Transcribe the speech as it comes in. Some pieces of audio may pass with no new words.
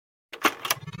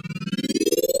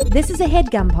This is a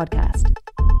HeadGum podcast.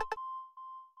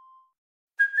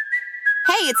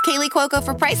 Hey, it's Kaylee Cuoco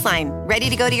for Priceline. Ready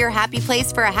to go to your happy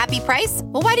place for a happy price?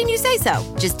 Well, why didn't you say so?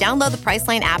 Just download the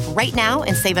Priceline app right now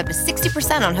and save up to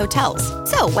 60% on hotels.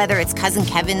 So whether it's Cousin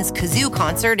Kevin's Kazoo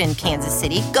Concert in Kansas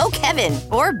City, go Kevin,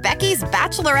 or Becky's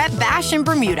Bachelorette Bash in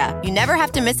Bermuda, you never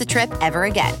have to miss a trip ever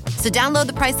again. So download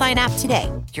the Priceline app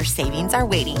today. Your savings are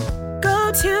waiting.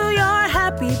 Go to your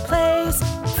happy place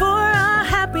for a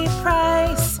happy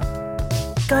price.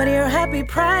 Go to your happy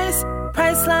price,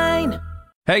 Priceline.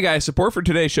 Hey guys, support for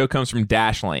today's show comes from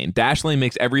Dashlane. Dashlane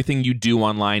makes everything you do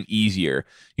online easier.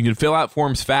 You can fill out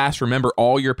forms fast, remember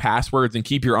all your passwords, and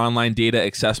keep your online data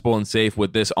accessible and safe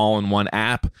with this all-in-one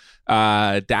app.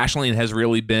 Dashlane has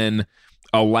really been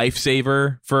a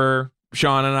lifesaver for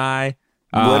Sean and I.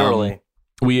 Literally.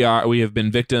 We have been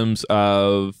victims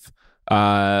of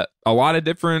a lot of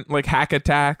different hack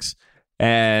attacks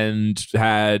and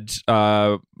had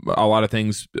a lot of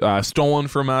things stolen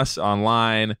from us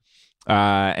online.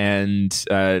 And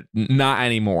not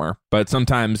anymore, but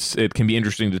sometimes it can be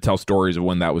interesting to tell stories of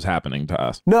when that was happening to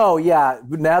us. No, yeah.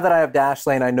 Now that I have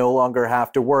Dashlane, I no longer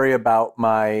have to worry about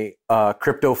my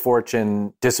crypto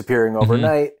fortune disappearing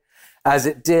overnight, as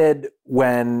it did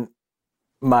when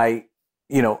my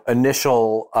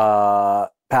initial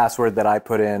password that I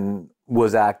put in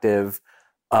was active,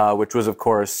 which was, of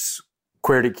course,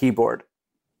 QWERTY keyboard.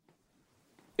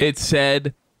 It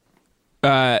said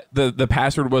the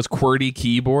password was QWERTY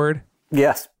keyboard.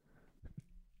 Yes.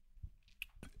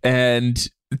 And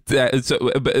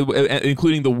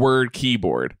including the word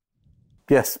keyboard.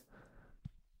 Yes.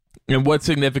 And what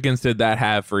significance did that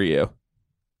have for you?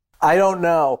 I don't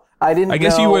know. I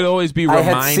guess you would always be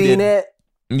reminded. I had seen it.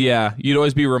 Yeah, you'd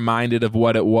always be reminded of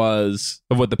what it was,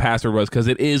 of what the password was, because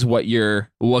it is what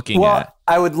you're looking at.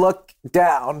 I would look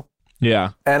down.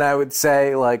 Yeah. And I would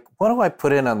say, what do I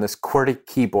put in on this QWERTY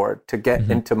keyboard to get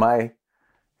into my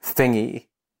thingy?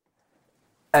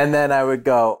 And then I would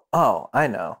go, oh, I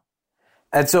know.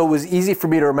 And so it was easy for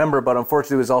me to remember, but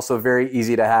unfortunately it was also very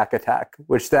easy to hack attack,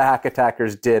 which the hack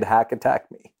attackers did hack attack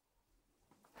me.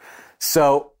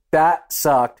 So that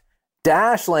sucked.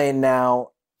 Dashlane now,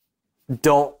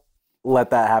 don't let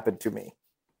that happen to me.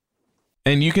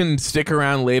 And you can stick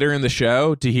around later in the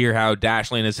show to hear how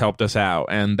Dashlane has helped us out.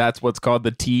 And that's what's called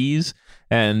the tease.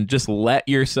 And just let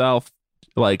yourself,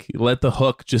 let the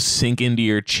hook just sink into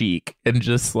your cheek and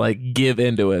just give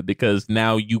into it, because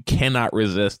now you cannot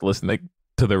resist listening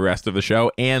to the rest of the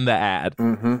show and the ad.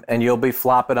 Mm-hmm. And you'll be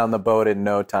flopping on the boat in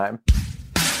no time.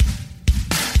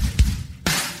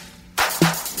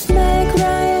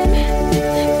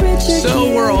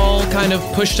 So we're all kind of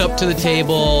pushed up to the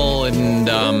table and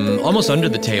almost under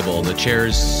the table. The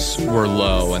chairs were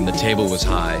low and the table was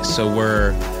high. So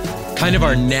we're kind of,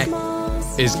 our neck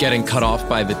is getting cut off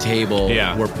by the table.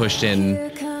 Yeah. We're pushed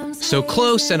in so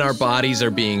close, and our bodies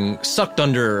are being sucked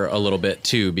under a little bit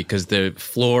too, because the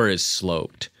floor is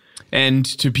sloped. And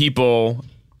to people,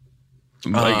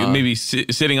 maybe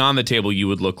sitting on the table, you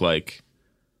would look like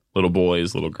little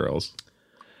boys, little girls.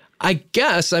 I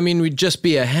guess, we'd just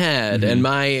be ahead, and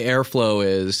my airflow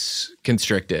is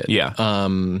constricted. Yeah.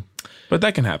 But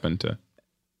that can happen to...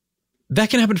 That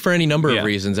can happen for any number of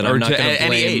reasons, and I'm not going to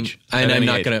blame... any age. And I'm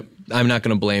not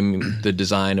going to blame the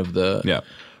design of the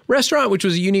restaurant, which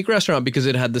was a unique restaurant because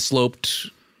it had the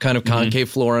sloped kind of concave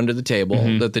floor under the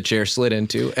table that the chair slid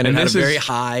into, and it had a very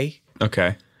high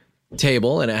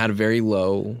table, and it had a very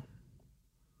low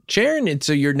chair, and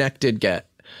so your neck did get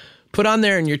put on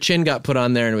there, and your chin got put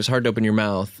on there, and it was hard to open your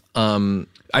mouth.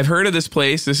 I've heard of this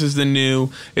place. This is the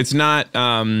new... It's not...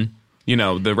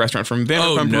 the restaurant from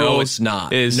Vanderpump Rules. No, it's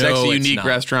not. Is No, Sexy it's Unique not.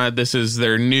 Restaurant. This is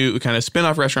their new kind of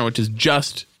spin-off restaurant, which is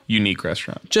just Unique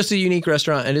Restaurant. Just a unique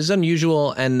restaurant. It is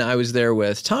unusual, and I was there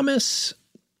with Thomas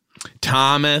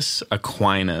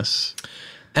Aquinas.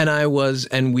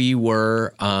 And we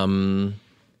were...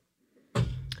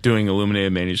 doing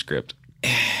Illuminated Manuscript.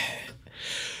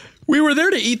 We were there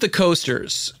to eat the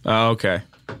coasters. Oh, okay.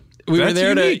 We were That's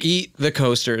there unique. to eat the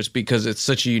coasters because it's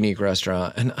such a unique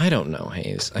restaurant. And I don't know,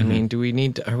 Hayes. I mean,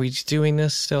 are we doing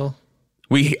this still?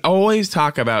 We always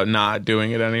talk about not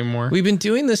doing it anymore. We've been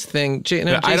doing this thing.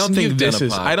 I don't think this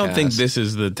is. I don't think podcast. this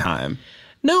is the time.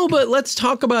 No, but let's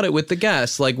talk about it with the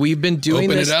guests. We've been doing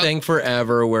Open this it up. thing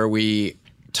forever, where we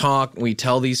tell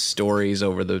these stories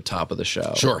over the top of the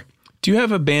show. Sure. Do you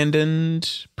have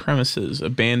abandoned premises,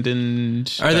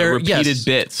 abandoned Are there repeated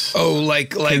bits? Oh, like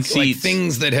Conceits.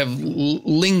 things that have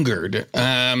lingered.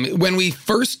 When we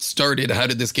first started, How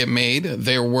Did This Get Made?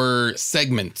 There were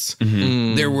segments.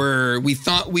 We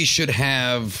thought we should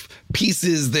have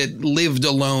pieces that lived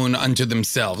alone unto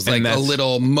themselves, like a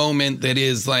little moment that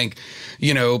is like,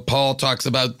 you know, Paul talks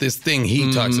about this thing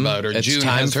he talks about, or June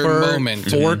has her moment.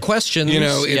 4 questions. You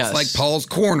know, it's like Paul's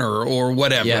Corner or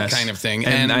whatever kind of thing.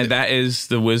 And that is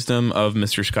the wisdom of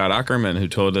Mr. Scott Aukerman, who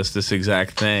told us this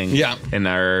exact thing in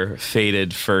our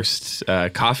fated first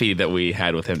coffee that we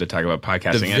had with him to talk about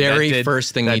podcasting. The very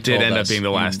first thing he told us. That did end up being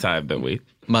the last time that we...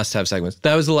 Must have segments.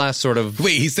 That was the last sort of...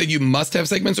 Wait, he said you must have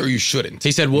segments or you shouldn't?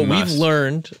 He said what we've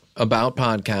learned about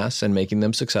podcasts and making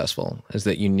them successful is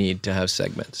that you need to have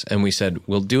segments. And we said,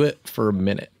 we'll do it for a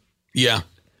minute. Yeah.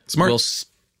 Smart.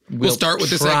 We'll start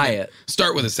with a segment. Try it.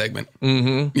 Start with a segment.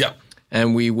 Mm-hmm. Yeah.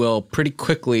 And we will pretty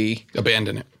quickly...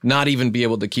 abandon it. Not even be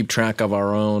able to keep track of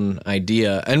our own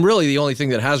idea. And really the only thing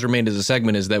that has remained as a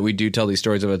segment is that we do tell these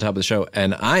stories at the top of the show.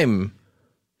 And I'm...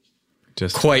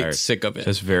 just quite sick of it.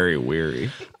 Just very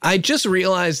weary. I just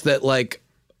realized that, like,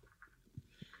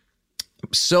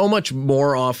 so much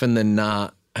more often than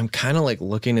not, I'm kind of like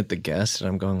looking at the guests and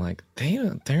I'm going like,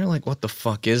 they're like, what the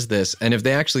fuck is this? And if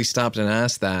they actually stopped and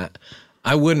asked that,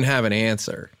 I wouldn't have an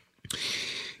answer.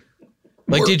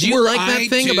 Like, did you like that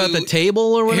thing about the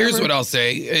table or whatever? Here's what I'll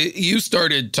say. You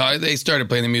started, they started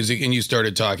playing the music and you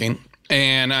started talking.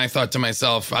 And I thought to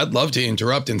myself, I'd love to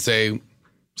interrupt and say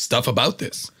stuff about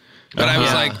this. But I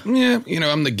was like, yeah, you know,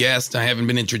 I'm the guest. I haven't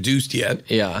been introduced yet.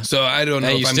 Yeah. So I don't know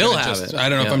if I'm still gonna have just, it. I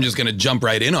don't know if I'm just going to jump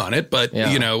right in on it. But,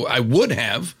 you know, I would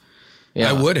have.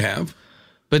 Yeah. I would have.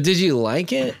 But did you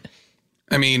like it?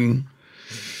 I mean,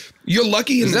 you're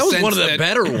lucky in the sense that... that was one of the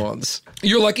better ones.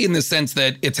 You're lucky in the sense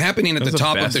that it's happening at the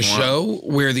top of the show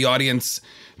where the audience...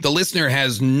 the listener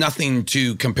has nothing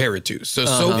to compare it to. So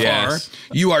far,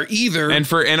 you are either... And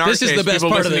in our case, is the best people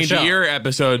part of the listening show. to your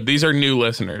episode, these are new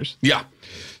listeners. Yeah.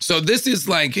 So this is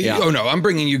like, oh no, I'm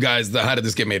bringing you guys the how did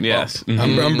this get made? Yes.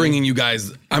 I'm bringing you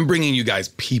guys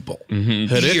people.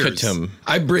 Ears.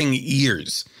 I bring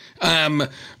ears.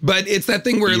 But it's that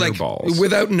thing where like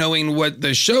without knowing what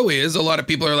the show is, a lot of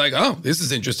people are like, oh, this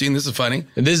is interesting. This is funny.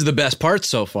 And this is the best part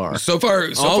so far. So far,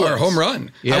 home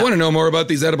run. Yeah. I want to know more about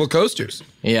these edible coasters.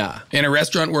 Yeah. In a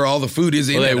restaurant where all the food is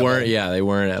inedible. They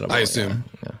weren't edible. I assume.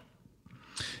 Yeah.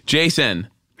 Jason.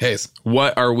 Hayes.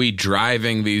 What are we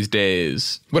driving these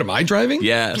days? What am I driving?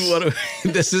 Yes.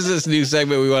 This is this new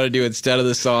segment we want to do instead of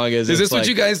the song. Is this what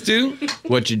you guys do?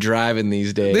 What you driving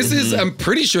these days? This is. I'm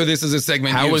pretty sure this is a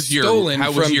segment stolen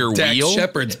from Dax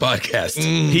Shepard's podcast.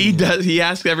 He does. He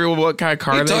asks everyone what kind of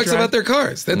car they drive. He talks about their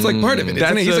cars. That's like part of it.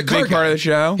 He's a car guy. Part of the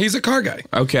show. He's a car guy.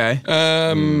 Okay.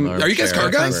 Are you guys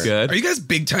car guys? Good. Are you guys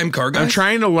big time car guys? I'm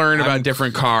trying to learn about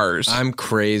different cars. I'm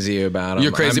crazy about them.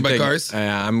 You're crazy about cars?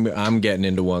 I'm getting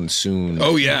into one soon.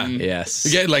 Oh yeah. Yes.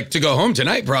 Yeah, like to go home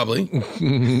tonight probably.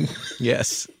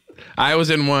 Yes. I was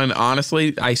in one,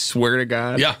 honestly, I swear to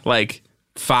God. Yeah. Like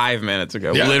 5 minutes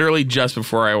ago. Yeah. Literally just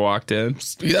before I walked in.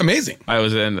 Amazing. I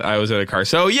was in a car.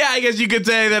 So yeah, I guess you could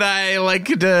say that I like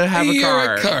to have a car.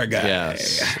 You're a car guy.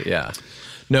 Yes. Yeah.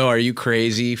 No, are you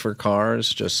crazy for cars?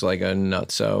 Just like a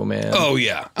nutso, man? Oh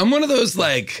yeah. I'm one of those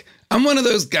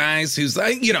guys who's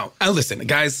like, listen,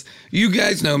 guys, you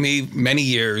guys know me many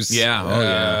years.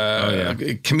 Yeah.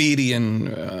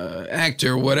 Comedian,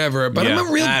 actor, whatever. But I'm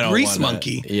a real grease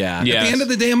monkey. Yeah. At the end of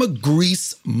the day, I'm a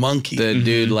grease monkey. The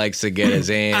dude likes to get his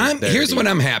hands dirty. Here's when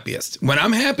I'm happiest. When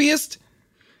I'm happiest,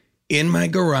 in my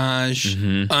garage,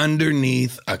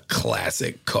 underneath a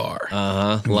classic car.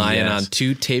 Lying on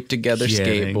 2 taped together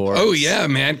skateboards. Oh, yeah,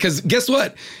 man. Because guess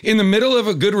what? In the middle of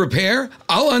a good repair,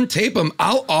 I'll untape them.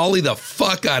 I'll ollie the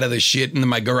fuck out of the shit into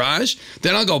my garage.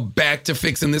 Then I'll go back to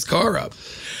fixing this car up.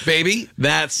 Baby.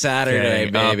 That's Saturday,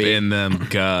 baby. Up in them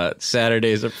guts.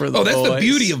 Saturdays are for the boys. That's the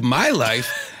beauty of my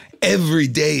life. Every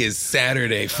day is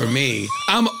Saturday for me.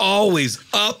 I'm always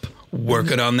up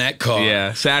working on that car.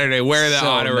 Yeah, Saturday where the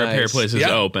auto repair place is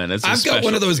open. I've got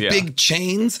one of those big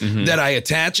chains that I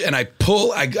attach and I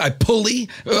pull. I pulley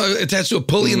attached to a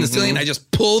pulley in the ceiling. I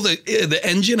just pull the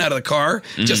engine out of the car.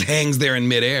 Just hangs there in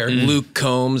midair. Luke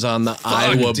Combs on the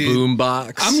Iowa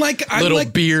boombox.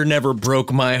 I'm beer never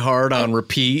broke my heart on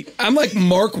repeat. I'm like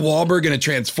Mark Wahlberg in a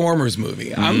Transformers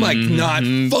movie. I'm like not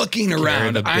fucking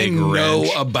around. I know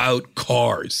about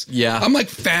cars. Yeah, I'm like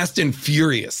Fast and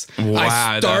Furious.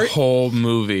 Wow, the whole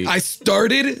movie. I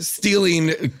started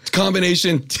stealing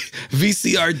combination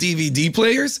VCR DVD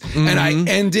players, and I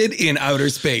ended in outer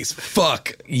space.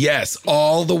 Fuck yes,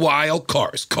 all the while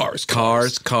cars. The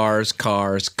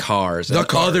cars.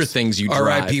 Other things you drive.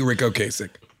 R.I.P. Rick Ocasek.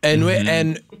 And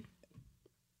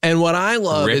what I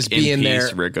love is being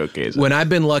there. Rick Ocasek. When I've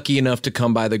been lucky enough to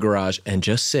come by the garage and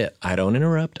just sit, I don't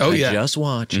interrupt. I just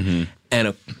watch, and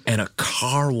a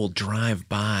car will drive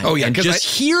by. Oh yeah, and just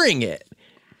hearing it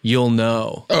you'll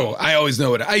know. Oh, I always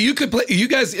know it. You could play. You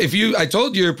guys, I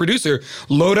told your producer,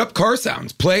 load up car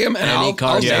sounds, play them, and I'll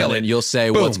nail it. And you'll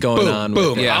say what's going on.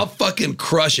 Boom, with it. I'll fucking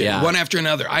crush it one after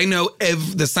another. I know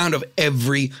the sound of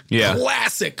every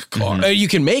classic car. You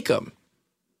can make them.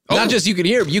 Not just you can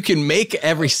hear them, you can make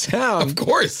every sound. Of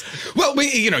course. Well,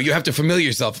 you have to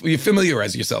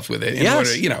familiarize yourself with it.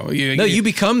 You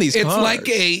become these cars. It's like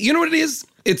you know what it is?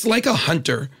 It's like a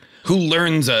hunter who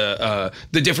learns the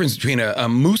difference between a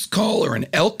moose call or an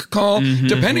elk call,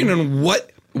 depending on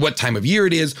what time of year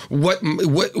it is, what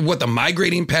the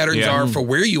migrating patterns are for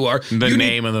where you are. The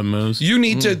name of the moose. You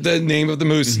need the name of the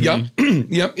moose. Yep.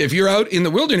 Yep. If you're out in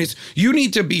the wilderness, you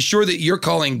need to be sure that you're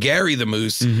calling Gary the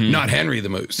moose, not Henry the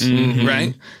moose.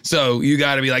 Right? So you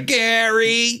got to be like,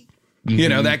 Gary,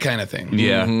 that kind of thing.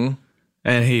 Yeah.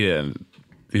 And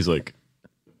he's like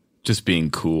just being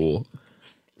cool.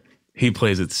 He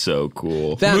plays it so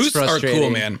cool. That's moose are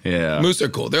cool, man. Yeah. Moose are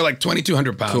cool. They're like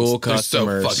 2,200 pounds. Cool They're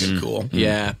customers. so fucking cool.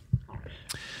 Yeah.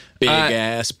 Big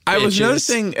ass bitches. I was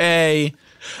noticing a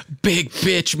big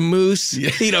bitch moose.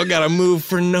 He don't got to move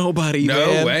for nobody,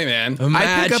 No way, man.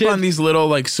 I pick up on these little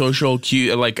like social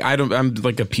cues. Like I'm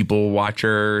like a people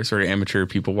watcher, sort of amateur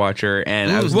people watcher.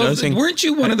 And I was noticing. Weren't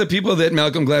you one of the people that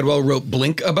Malcolm Gladwell wrote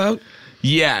Blink about?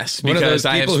 Yes, because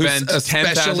I have spent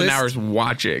 10,000 hours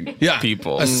watching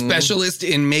people. A specialist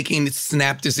in making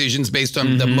snap decisions based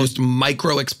on the most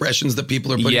micro expressions that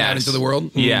people are putting out into the world.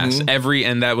 Yes,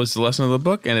 and that was the lesson of the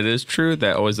book, and it is true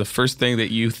that always the first thing that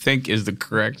you think is the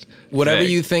correct Whatever thing.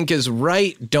 you think is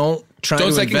right, don't try to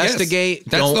investigate.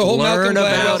 That's don't the whole learn Malcolm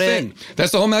Gladwell about thing. it.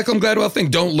 That's the whole Malcolm Gladwell thing.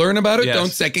 Don't learn about it. Yes. Don't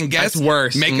second guess. That's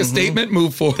worse. Make a statement.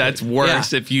 Move forward. That's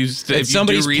worse if you if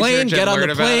somebody's do plane, research get on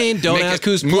the plane. Don't ask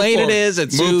whose plane it is.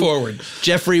 It's move forward.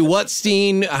 Jeffrey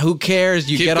Whatstein. Who cares?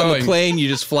 You get on the plane. You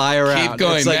just fly around. Keep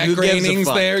going. It's like, Matt Groening's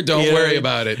there. Don't worry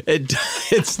about it.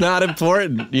 It's not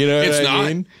important. You know what I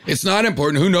mean? It's not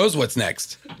important. Who knows what's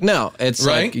next? No, it's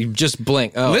like you just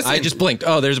blink. Oh, Listen. I just blinked.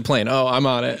 Oh, there's a plane. Oh, I'm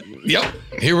on it. Yep.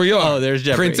 Here we are. Oh, there's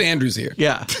Jeffrey. Prince Andrew's here.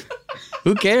 Yeah.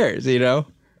 Who cares,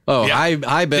 Oh,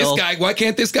 hi, Bill. This guy, why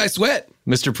can't this guy sweat?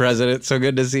 Mr. President, so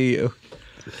good to see you.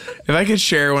 If I could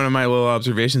share one of my little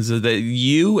observations is that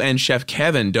you and Chef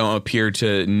Kevin don't appear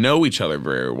to know each other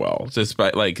very well.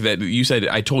 Despite like that you said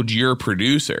I told your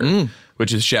producer,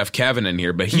 which is Chef Kevin in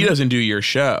here, but he doesn't do your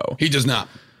show. He does not.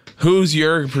 Who's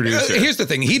your producer? Here's the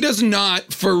thing. He does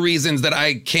not for reasons that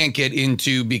I can't get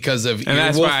into because of and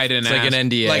that's why I didn't ask. Like an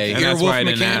NDA. Like earwolf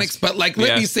mechanics. But like,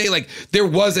 let me say, like, there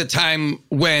was a time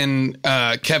when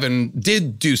Kevin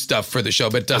did do stuff for the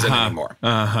show, but doesn't anymore.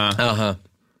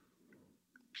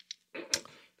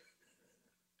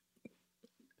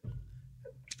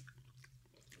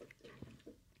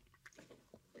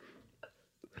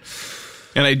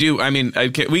 And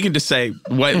we can just say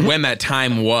when that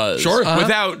time was. Sure.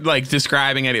 Without like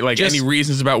describing any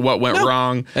reasons about what went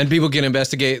wrong. And people can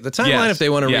investigate the timeline if they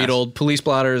want to read old police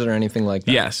blotters or anything like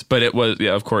that. Yes, but it was,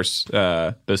 of course,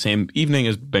 the same evening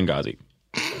as Benghazi.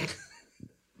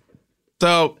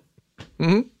 So.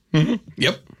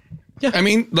 Yep. Yeah. I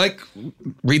mean, like,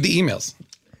 read the emails.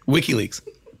 WikiLeaks.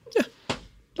 Yeah.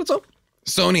 That's all.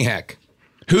 Sony hack.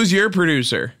 Who's your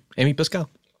producer? Amy Pascal.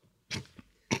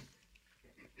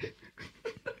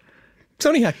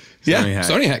 Sony hack. Yeah,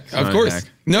 Sony hack. Of course.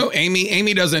 No,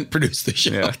 Amy doesn't produce the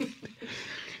show.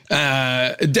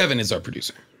 Yeah. Devin is our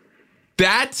producer.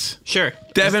 That's sure.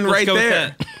 Devin let's right go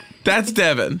there. That's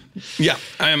Devin. Yeah.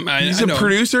 He's a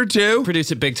producer too?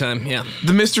 Produce it big time, yeah.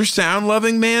 The Mr. Sound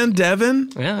Loving Man,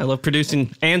 Devin? Yeah, I love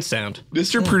producing and sound.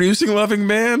 Mr. Producing Loving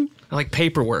Man? I like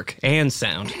paperwork and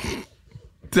sound.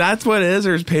 That's what it is?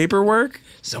 There's paperwork?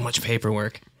 So much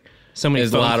paperwork. So many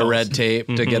There's a lot of red tape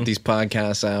to get these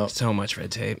podcasts out. So much red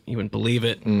tape. You wouldn't believe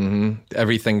it.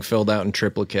 Everything filled out in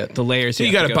triplicate. The layers. So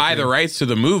you got to buy the rights to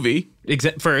the movie.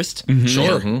 First.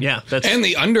 Sure. Yeah. That's and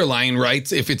the underlying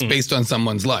rights if it's based on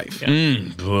someone's life.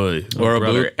 Boy. Or a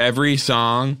book. Every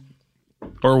song.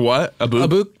 Or what? A book? A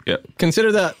book? Yeah.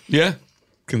 Consider that. Yeah.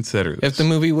 Consider this. If the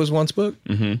movie was once book.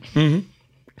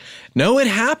 No, it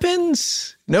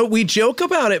happens. No, we joke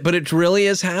about it, but it really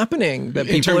is happening that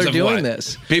people are doing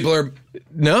this. People are...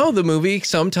 No, the movie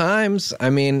sometimes, I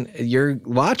mean, you're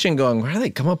watching going, where do they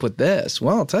come up with this?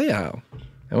 Well, I'll tell you how.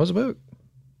 It was a book.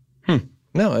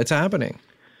 No, it's happening.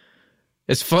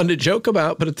 It's fun to joke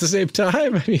about, but at the same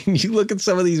time, I mean, you look at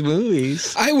some of these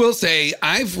movies. I will say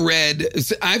I've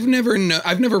never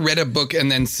read a book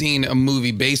and then seen a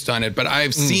movie based on it, but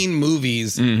I've seen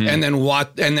movies and then read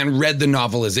the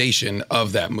novelization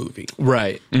of that movie.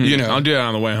 Right. You know, I'll do it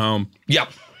on the way home.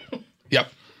 Yep.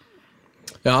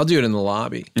 Yeah, I'll do it in the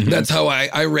lobby. That's how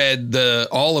I read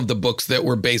all of the books that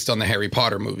were based on the Harry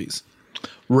Potter movies.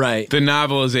 Right. The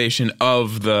novelization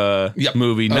of the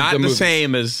movie, not the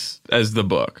same as the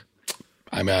book.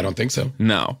 I mean, I don't think so.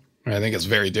 No. I think it's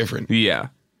very different. Yeah.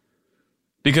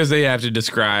 Because they have to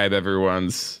describe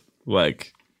everyone's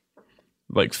like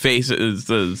faces,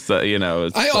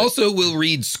 I also will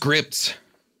read scripts,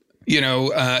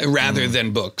 rather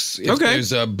than books. If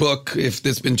there's a book, if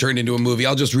this has been turned into a movie,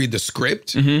 I'll just read the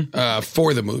script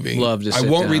for the movie. Love to sit I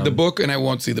won't down. read the book and I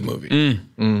won't see the movie.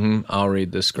 I'll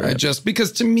read the script. Just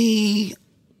because to me,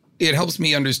 it helps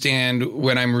me understand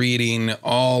when I'm reading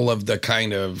all of the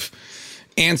kind of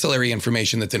ancillary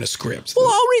information that's in a script. Well,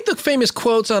 I'll read the famous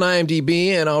quotes on IMDb,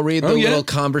 and I'll read the little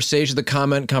conversation, the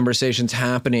comment conversations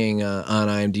happening on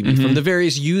IMDb from the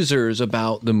various users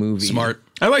about the movie. Smart.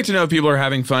 I like to know if people are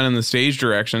having fun in the stage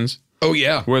directions. Oh,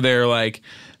 yeah. Where they're like,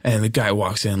 and the guy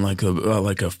walks in like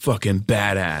a fucking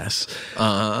badass.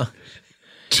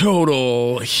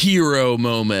 Total hero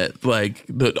moment. Like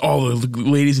all the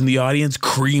ladies in the audience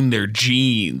cream their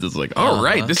jeans. It's like, all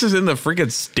right, this is in the freaking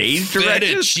stage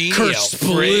direction. Fettuccine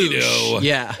Alfredo.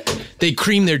 Yeah, they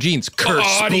cream their jeans.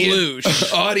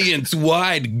 Kersploosh.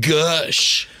 Audience-wide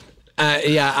gush.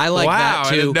 Yeah, I like that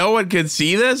too. And no one can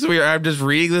see this? I'm just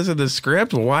reading this in the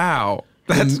script? Wow.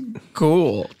 That's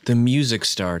cool. The music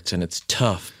starts and it's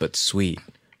tough but sweet,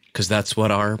 because that's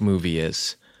what our movie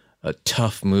is. A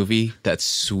tough movie that's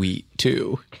sweet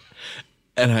too.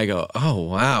 And I go, oh,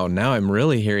 wow, now I'm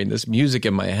really hearing this music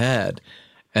in my head.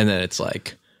 And then it's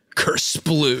like,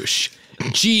 kersploosh,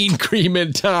 gene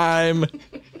creaming time.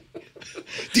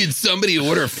 Did somebody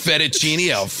order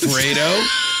fettuccine Alfredo?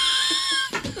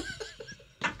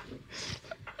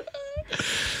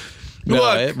 No,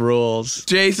 Look, it rules.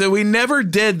 Jason, we never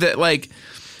did that. Like,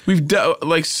 we've done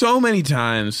like so many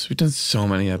times. We've done so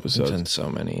many episodes. Done so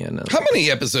many. And How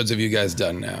many episodes have you guys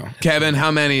done now? Kevin,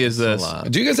 how many is this?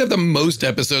 Do you guys have the most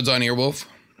episodes on Earwolf?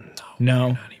 No.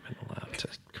 Not even allowed to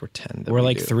pretend that We're we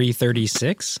like do.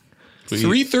 336.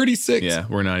 336. Yeah,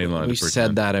 we're not even allowed We to pretend.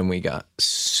 said that and we got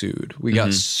sued. We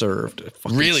got served. a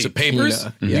fucking Really? subpoena. Papers?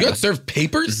 Yeah. You got served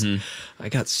papers? I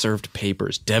got served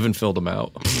papers. Devin filled them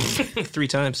out. 3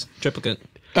 times. Triplicate.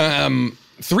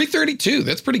 332.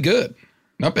 That's pretty good.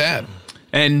 Not bad.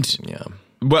 And Yeah.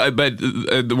 but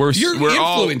we're Your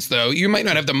all influence, though, you might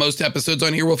not have the most episodes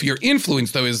on Earwolf. Your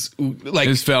influence, though, is like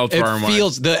is felt far It more.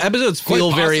 feels the episodes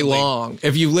feel Quite very possibly. long.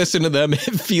 If you listen to them, it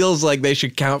feels like they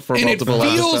should count for and it multiple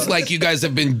feels episodes. like you guys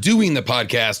have been doing the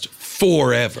podcast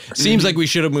forever. Seems like we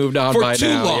should have moved on For by too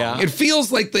now. long. Yeah. It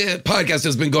feels like the podcast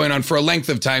has been going on for a length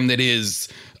of time that is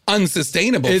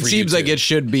unsustainable. It for seems you like two. it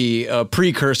should be a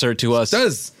precursor to us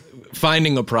does.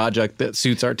 finding a project that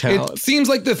suits our It talent. seems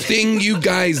like the thing you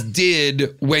guys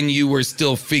did when you were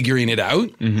still figuring it out.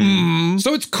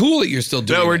 So it's cool that you're still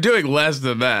doing No, we're it. doing less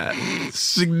than that.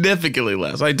 Significantly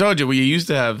less. I told you we used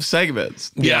to have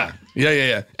segments. Yeah.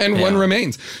 And one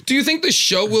remains. Do you think the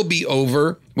show will be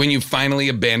over when you finally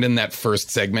abandon that first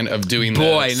segment of doing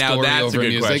Boy, the now story that's a over good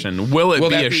music? question. Will it be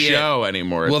that a show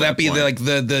anymore? Will at that be point?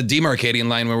 the demarcating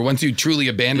line where once you truly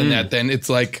abandon that, then it's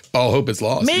like all hope is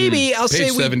lost? Maybe I'll Page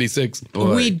say we 76.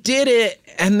 We did it,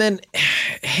 and then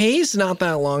Hayes not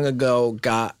that long ago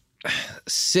got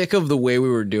sick of the way we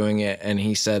were doing it, and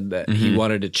he said that he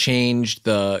wanted to change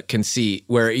the conceit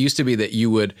where it used to be that you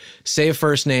would say a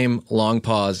first name, long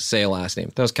pause, say a last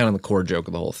name. That was kind of the core joke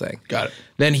of the whole thing. Got it.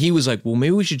 Then he was like, well,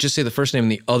 maybe we should just say the first name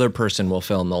and the other person will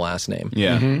fill in the last name.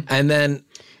 Yeah. And then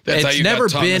That's how it's you never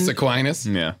got Thomas been Aquinas.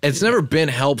 Yeah. it's never been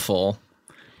helpful.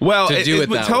 Well, to do it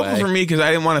was that helpful way. for me because I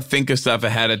didn't want to think of stuff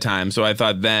ahead of time. So I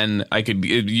thought then I could.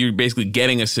 You're basically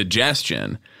getting a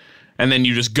suggestion, and then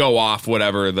you just go off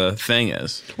whatever the thing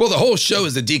is. Well, the whole show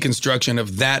is a deconstruction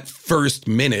of that first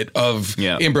minute of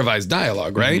improvised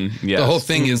dialogue, right? Yes. The whole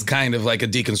thing is kind of like a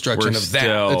deconstruction We're of that.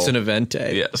 still- It's an event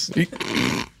day. Yes.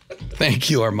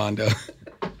 Thank you, Armando.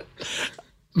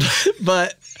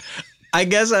 But I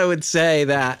guess I would say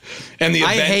that And the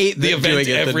event, I hate the doing event it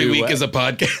the every new week way. is a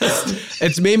podcast.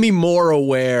 It's made me more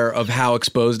aware of how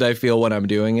exposed I feel when I'm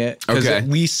doing it. Because Okay. at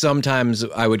least sometimes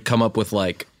I would come up with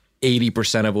like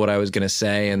 80% of what I was going to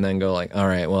say and then go like, all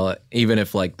right, well, even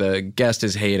if like the guest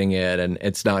is hating it and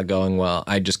it's not going well,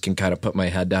 I just can kind of put my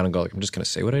head down and go like, I'm just going to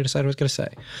say what I decided I was going to say.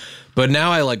 But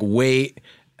now I like wait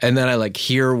and then I like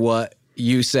hear what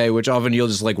you say, which often you'll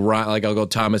just like I'll go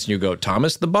Thomas and you go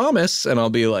Thomas the Bommus and I'll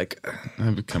be like,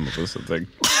 I've come up with something.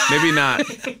 Maybe not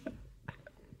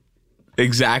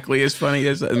exactly as funny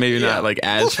as that. Maybe not like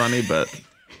as funny, but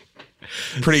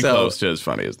pretty So- close to as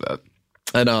funny as that.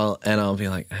 and I'll be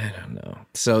like, I don't know.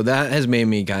 So that has made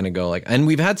me kind of go like, and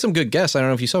we've had some good guests. I don't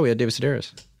know if you saw, we had David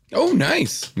Sedaris. Oh,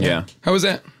 nice. Yeah. How was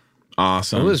that?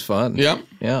 Awesome. It was fun. Yeah.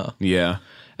 Yeah. Yeah.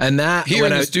 And that Here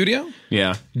in the studio?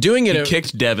 Yeah. doing it He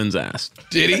kicked Devin's ass.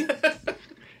 Did he?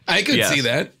 I could see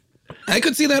that. I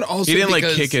could see that also. He didn't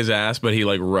because, kick his ass, but he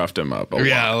roughed him up a lot.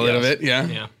 Yeah, a little bit.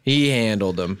 Yeah. he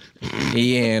handled him.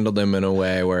 He handled him in a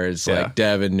way where it's like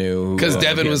Devin knew. Because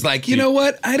Devin was like, you know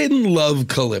what? I didn't love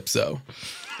Calypso.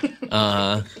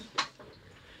 And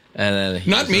then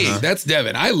Not me. That's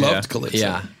Devin. I loved Calypso.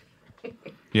 Yeah.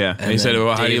 Yeah. And he said,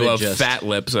 well, how do you love fat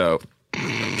lips? So,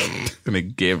 and he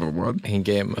gave him one. He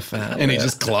gave him a fat. And he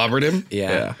just clobbered him.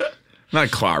 Yeah. Not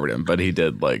clobbered him, but he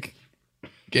did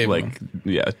Gave him.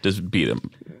 just beat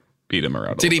him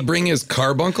around. Did he bring his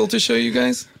carbuncle to show you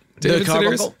guys? David Sedaris?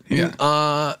 carbuncle?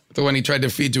 Yeah. The one he tried to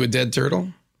feed to a dead turtle?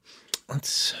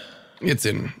 It's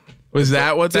in. Was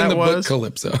that what It's in that the was? book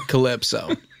Calypso.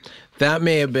 Calypso. That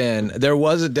may have been. There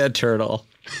was a dead turtle.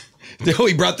 Oh,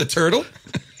 he brought the turtle?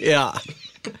 Yeah.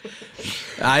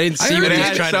 I didn't see what he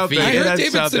was trying to feed. I it. heard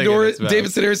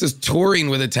David Sedaris is touring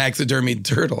with a taxidermied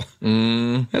turtle.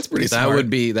 That's pretty smart.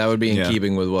 That would be in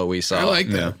keeping with what we saw. I like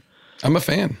that. I'm a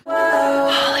fan.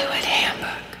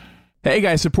 Hey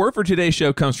guys, support for today's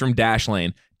show comes from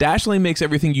Dashlane. Dashlane makes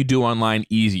everything you do online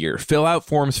easier. Fill out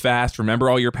forms fast, remember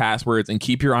all your passwords, and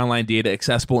keep your online data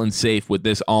accessible and safe with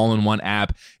this all-in-one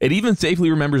app. It even safely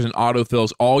remembers and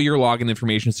autofills all your login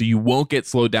information so you won't get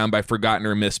slowed down by forgotten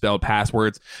or misspelled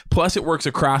passwords. Plus, it works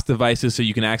across devices so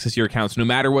you can access your accounts no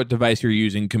matter what device you're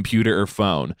using, computer or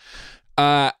phone.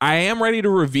 I am ready to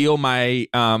reveal my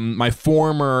my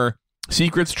former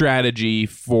secret strategy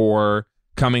for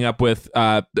coming up with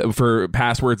for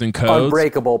passwords and codes.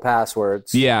 Unbreakable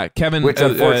passwords. Yeah, Kevin. Which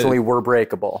unfortunately were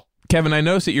breakable. Kevin, I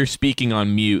noticed that you're speaking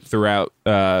on mute throughout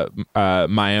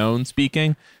my own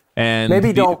speaking. And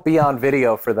maybe don't be on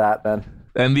video for that then.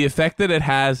 And the effect that it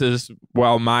has is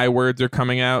while my words are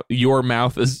coming out, your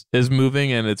mouth is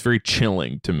moving, and it's very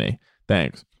chilling to me.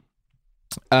 Thanks.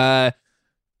 So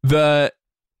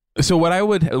what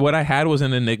I had was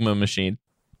an Enigma machine.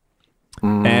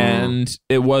 And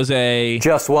it was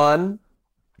just one.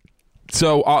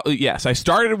 So yes, I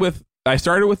started with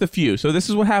a few. So this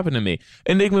is what happened to me: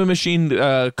 Enigma machine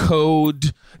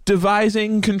code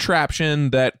devising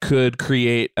contraption that could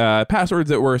create passwords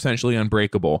that were essentially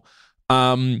unbreakable.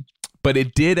 But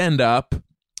it did end up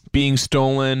being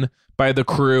stolen by the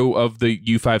crew of the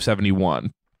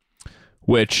U-571,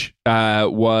 which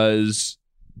was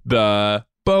the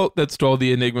boat that stole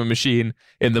the Enigma machine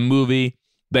in the movie.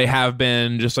 They have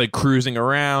been just cruising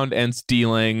around and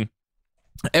stealing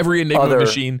every Enigma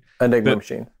machine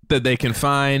that they can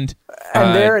find.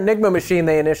 And their Enigma machine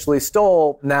they initially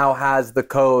stole now has the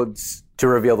codes to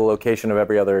reveal the location of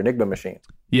every other Enigma machine.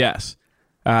 Yes.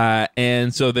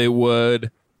 And so they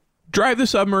would drive the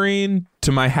submarine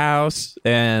to my house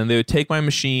and they would take my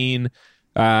machine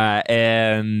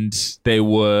and they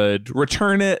would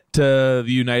return it to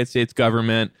the United States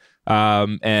government.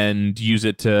 And use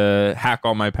it to hack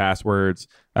all my passwords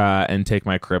and take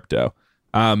my crypto.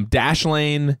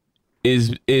 Dashlane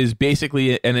is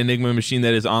basically an Enigma machine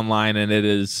that is online and it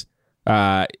is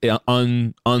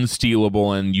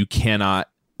unstealable and you cannot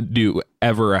do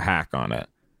ever a hack on it.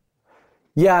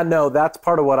 Yeah, no, that's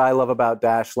part of what I love about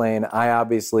Dashlane. I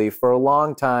obviously, for a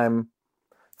long time,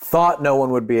 thought no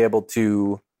one would be able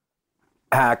to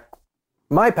hack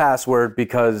my password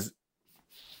because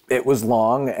it was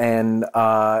long and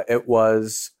it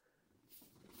was,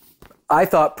 I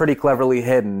thought, pretty cleverly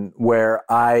hidden, where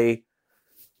I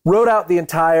wrote out the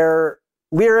entire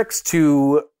lyrics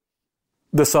to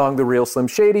the song The Real Slim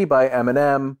Shady by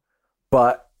Eminem,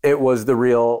 but it was The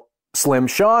Real Slim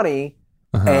Shawnee,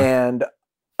 and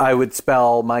I would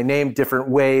spell my name different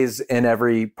ways in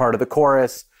every part of the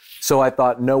chorus, so I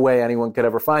thought no way anyone could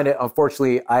ever find it.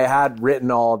 Unfortunately, I had written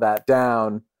all that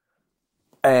down,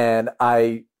 and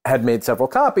I had made several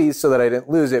copies so that I didn't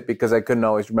lose it because I couldn't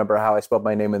always remember how I spelled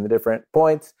my name in the different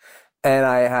points. And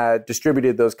I had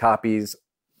distributed those copies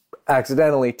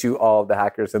accidentally to all of the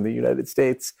hackers in the United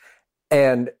States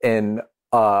and in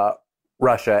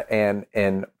Russia and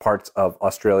in parts of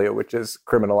Australia, which is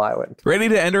Criminal Island. Ready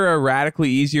to enter a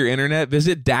radically easier internet?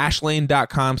 Visit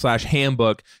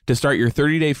dashlane.com/handbook to start your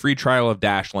 30-day free trial of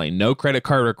Dashlane. No credit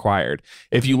card required.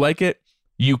 If you like it,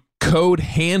 you code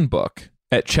handbook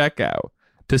at checkout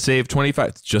to save 25.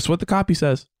 It's just what the copy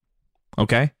says.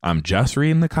 Okay? I'm just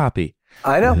reading the copy.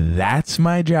 I know. That's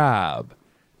my job.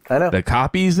 I know. The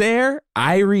copy's there.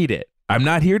 I read it. I'm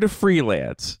not here to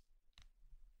freelance.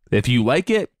 If you like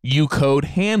it, you code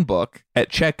handbook at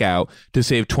checkout to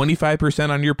save 25%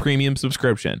 on your premium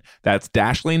subscription. That's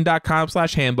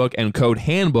dashlane.com/handbook and code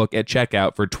handbook at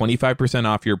checkout for 25%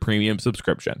 off your premium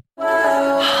subscription.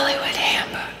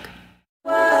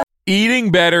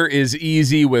 Eating better is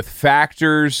easy with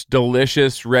Factor's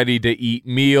delicious, ready-to-eat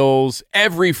meals.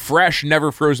 Every fresh,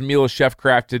 never frozen meal is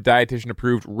chef-crafted,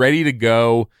 dietitian-approved, ready to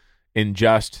go in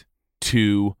just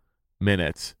 2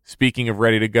 minutes. Speaking of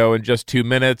ready to go in just 2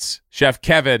 minutes, Chef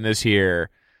Kevin is here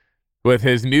with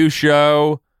his new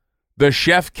show, The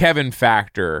Chef Kevin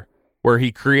Factor, where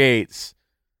he creates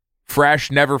fresh,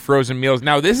 never frozen meals.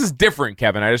 Now, this is different,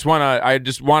 Kevin. I just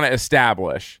want to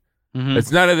establish. Mm-hmm.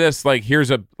 It's none of this like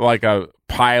here's a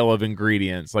pile of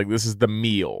ingredients. Like this is the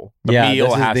meal. The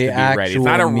meal has to be ready. It's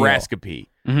not a recipe.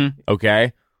 Mm-hmm.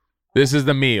 Okay, this is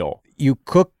the meal. You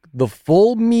cook the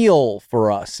full meal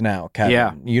for us now, Kevin.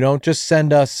 Yeah. You don't just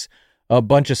send us a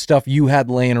bunch of stuff you had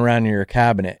laying around in your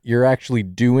cabinet. You're actually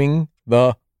doing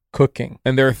the cooking.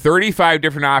 And there are 35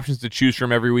 different options to choose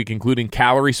from every week, including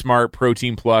Calorie Smart,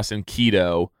 Protein Plus, and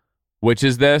Keto. Which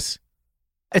is this?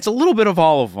 It's a little bit of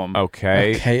all of them.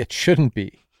 Okay, it shouldn't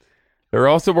be. There are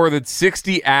also more than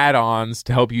 60 add-ons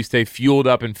to help you stay fueled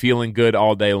up and feeling good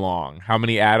all day long. How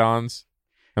many add-ons?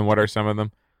 And what are some of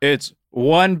them? It's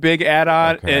one big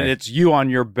add-on, and it's you on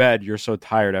your bed. You're so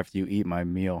tired after you eat my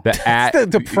meal.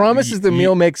 The promise is the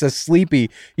meal makes us sleepy.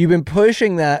 You've been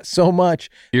pushing that so much.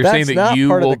 You're saying that you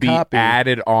will be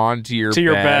added on to your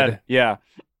bed? Yeah.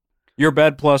 Your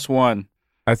bed plus one.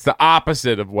 That's the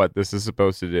opposite of what this is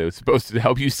supposed to do. It's supposed to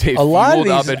help you stay fueled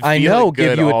up and feeling good. A lot of these,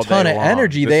 give you a ton of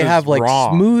energy. They have like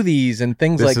smoothies and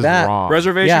things like that.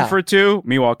 Reservation for two,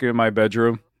 me walking in my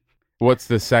bedroom. What's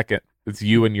the second? It's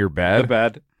you in your bed? The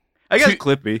bed. I guess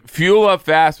Clippy. Fuel up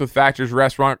fast with Factor's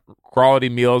restaurant quality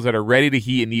meals that are ready to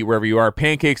heat and eat wherever you are.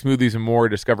 Pancakes, smoothies, and more.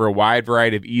 Discover a wide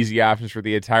variety of easy options for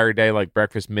the entire day, like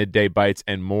breakfast, midday bites,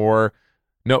 and more.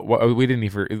 No, we didn't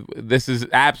even. This is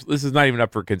not even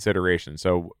up for consideration.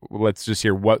 So let's just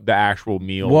hear what the actual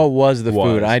meal. What was the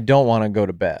food? I don't want to go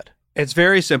to bed. It's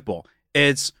very simple.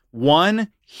 It's one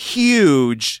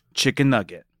huge chicken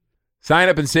nugget. Sign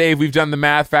up and save. We've done the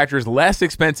math. Factor is less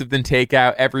expensive than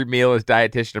takeout. Every meal is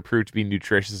dietitian approved to be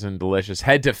nutritious and delicious.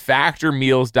 Head to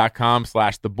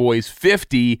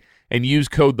factormeals.com/theboys50 and use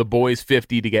code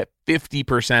theboys50 to get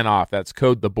 50% off. That's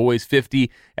code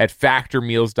theboys50 at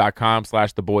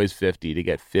factormeals.com/theboys50 to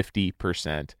get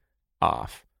 50%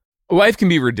 off. Life can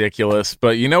be ridiculous,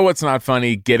 but you know what's not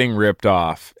funny? Getting ripped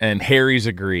off. And Harry's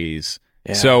agrees.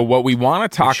 Yeah. So what we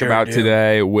want to talk about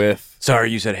today with...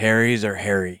 Sorry, you said Harry's or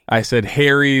Harry? I said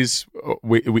Harry's.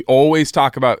 We always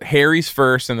talk about Harry's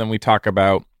first, and then we talk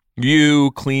about you,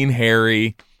 Clean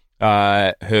Harry,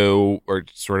 who are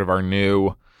sort of our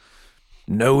new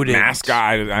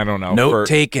mascot. I don't know.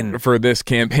 Taken for this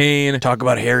campaign. Talk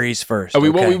about Harry's first. What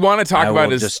we want to talk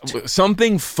about is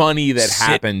something funny that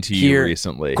happened to you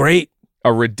recently. Great.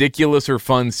 A ridiculous or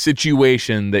fun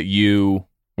situation that you...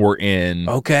 were in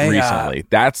recently.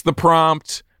 That's the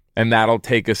prompt, and that'll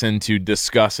take us into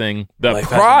discussing the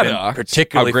product.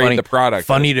 Particularly funny. The product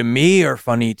funny to me or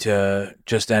funny to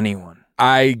just anyone?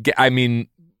 I mean,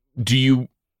 do you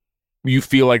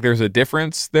feel like there's a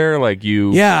difference there? Like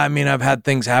you? Yeah, I mean, I've had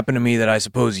things happen to me that I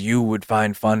suppose you would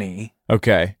find funny.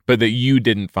 Okay, but that you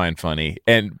didn't find funny,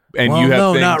 and you have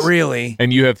no, things, not really.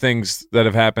 And you have things that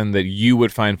have happened that you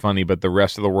would find funny, but the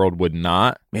rest of the world would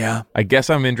not. Yeah, I guess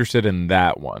I'm interested in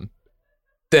that one.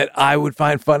 That I would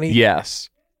find funny. Yes,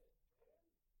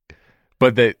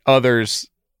 but that others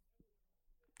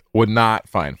would not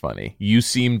find funny. You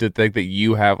seem to think that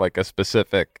you have like a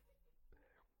specific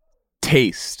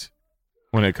taste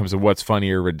when it comes to what's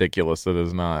funny or ridiculous that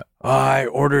is not. I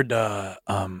ordered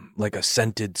like a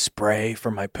scented spray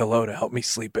for my pillow to help me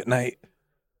sleep at night.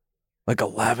 Like a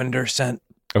lavender scent.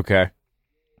 Okay.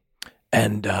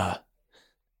 And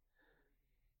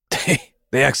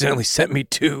they accidentally sent me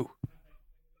 2.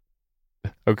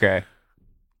 Okay.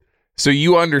 So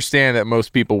you understand that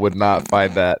most people would not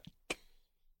find that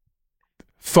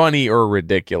funny or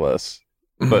ridiculous.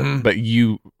 But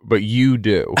you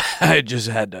do. I just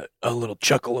had a little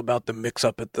chuckle about the mix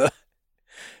up at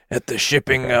the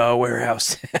shipping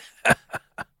warehouse.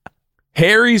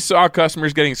 Harry saw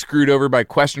customers getting screwed over by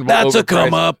questionable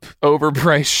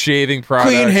overpriced shaving products.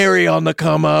 Clean Harry on the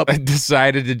come up. And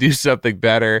decided to do something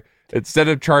better. Instead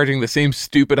of charging the same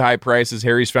stupid high prices,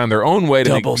 Harry's found their own way to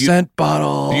double cent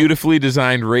bottle, beautifully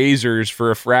designed razors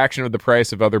for a fraction of the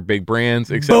price of other big brands.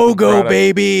 BOGO,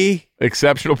 baby.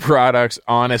 Exceptional products,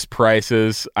 honest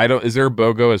prices. Is there a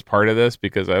BOGO as part of this?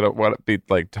 Because I don't want to be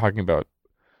like talking about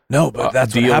but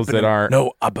that's deals what happened. That aren't.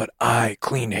 No, but I,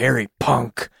 Clean Harry,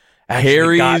 punk,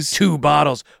 actually got 2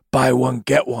 bottles. Buy one,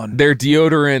 get one. Their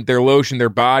deodorant, their lotion, their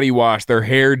body wash, their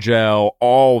hair gel,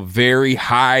 all very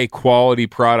high quality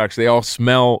products. They all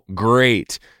smell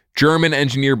great. German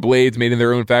engineer blades made in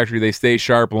their own factory. They stay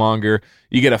sharp longer.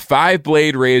 You get a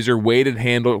 5-blade razor, weighted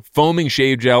handle, foaming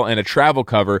shave gel, and a travel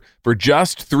cover for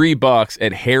just $3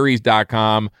 at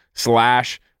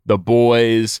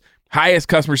harrys.com/theboys. Highest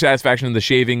customer satisfaction in the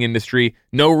shaving industry.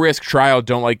 No risk trial.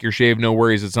 Don't like your shave. No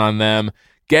worries. It's on them.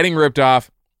 Getting ripped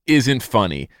off isn't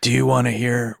funny. Do you want to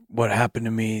hear what happened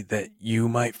to me that you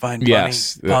might find funny?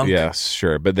 Yes. Yes,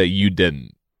 sure. But that you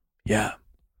didn't. Yeah.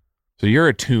 So you're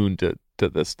attuned to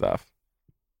this stuff.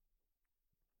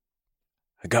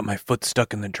 I got my foot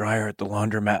stuck in the dryer at the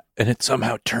laundromat and it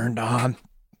somehow turned on.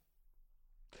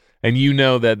 And you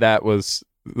know that was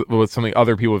something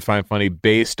other people would find funny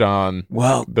based on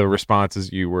the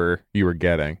responses you were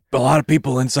getting. A lot of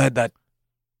people inside that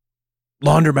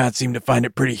laundromat seemed to find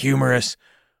it pretty humorous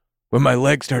when my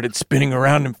leg started spinning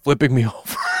around and flipping me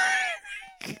over.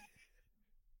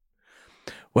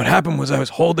 What happened was I was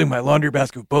holding my laundry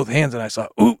basket with both hands and I saw,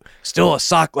 still a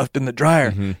sock left in the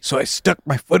dryer. Mm-hmm. So I stuck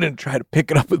my foot in and tried to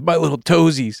pick it up with my little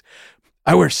toesies.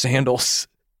 I wear sandals.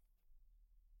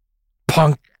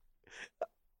 Punk.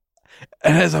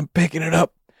 And as I'm picking it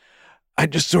up, I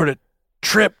just sort of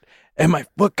tripped and my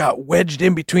foot got wedged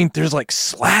in between. There's like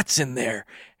slats in there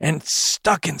and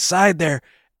stuck inside there.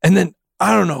 And then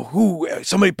I don't know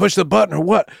somebody pushed the button or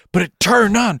what, but it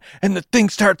turned on and the thing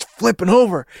starts flipping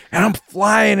over and I'm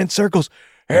flying in circles.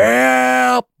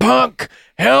 Help, punk.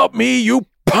 Help me, you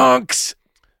punks.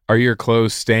 Are your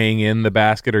clothes staying in the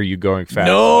basket or are you going fast?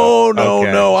 No.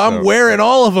 I'm wearing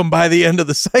all of them by the end of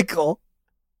the cycle.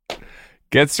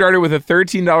 Get started with a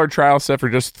 $13 trial set for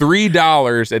just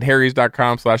 $3 at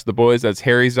harrys.com/theboys. That's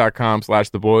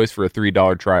harrys.com/theboys for a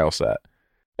 $3 trial set.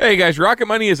 Hey guys, Rocket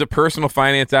Money is a personal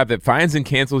finance app that finds and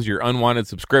cancels your unwanted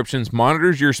subscriptions,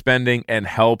 monitors your spending, and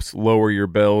helps lower your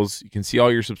bills. You can see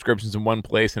all your subscriptions in one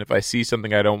place, and if I see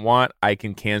something I don't want, I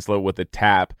can cancel it with a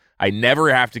tap. I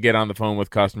never have to get on the phone with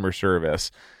customer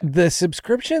service. The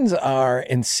subscriptions are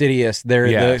insidious. They're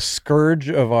the scourge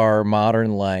of our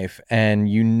modern life, and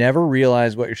you never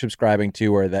realize what you're subscribing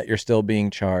to or that you're still being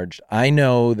charged. I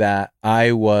know that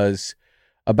I was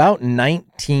about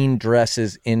 19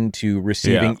 dresses into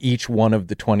receiving each one of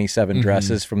the 27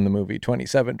 dresses from the movie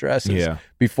 27 Dresses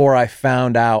before I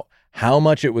found out how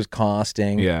much it was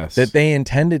costing, that they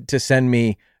intended to send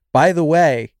me, by the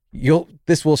way,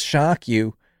 this will shock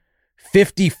you,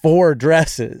 54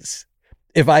 dresses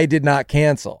if I did not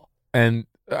cancel. And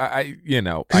I you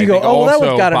go, that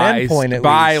one's got an endpoint at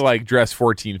by least. Like dress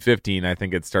 14, 15, I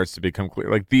think it starts to become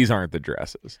clear. Like these aren't the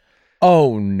dresses.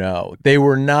 Oh no, they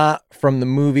were not from the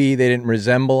movie. They didn't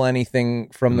resemble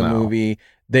anything from the movie.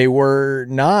 They were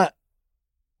not.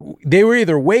 They were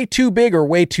either way too big or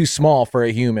way too small for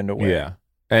a human to wear. Yeah,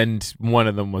 and one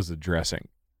of them was a dressing.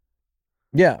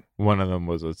 Yeah, one of them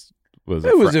was a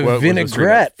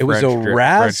vinaigrette. It was a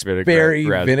raspberry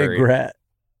vinaigrette.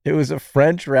 It was a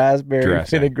French raspberry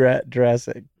vinaigrette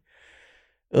dressing.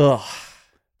 Ugh.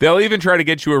 They'll even try to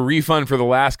get you a refund for the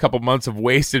last couple months of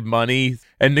wasted money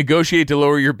and negotiate to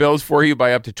lower your bills for you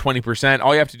by up to 20%.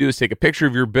 All you have to do is take a picture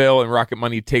of your bill and Rocket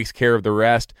Money takes care of the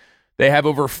rest. They have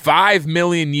over 5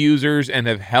 million users and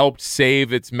have helped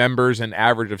save its members an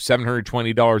average of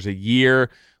 $720 a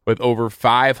year with over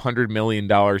 $500 million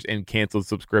in canceled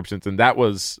subscriptions. And that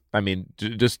was,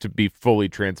 just to be fully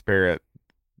transparent,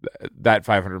 that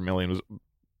 $500 million was,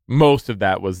 most of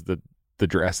that was the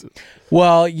dresses.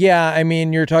 Well, yeah,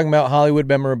 you're talking about Hollywood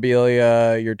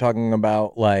memorabilia, you're talking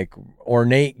about like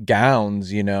ornate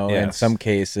gowns, in some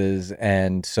cases,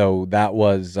 and so that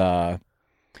was that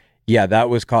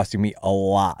was costing me a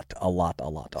lot.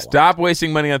 Stop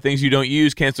wasting money on things you don't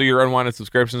use. Cancel your unwanted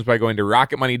subscriptions by going to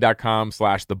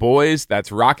rocketmoney.com/theboys. That's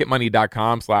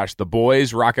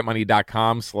rocketmoney.com/theboys,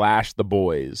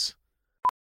 rocketmoney.com/theboys.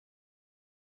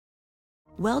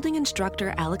 Welding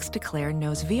instructor Alex DeClaire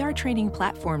knows VR training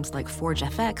platforms like Forge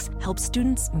FX help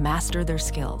students master their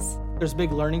skills. There's a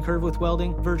big learning curve with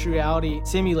welding. Virtual reality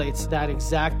simulates that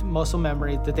exact muscle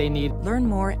memory that they need. Learn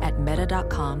more at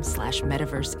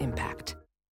meta.com/metaverseimpact.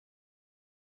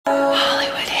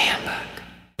 Hollywood Handbook.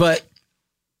 But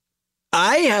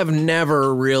I have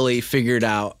never really figured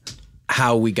out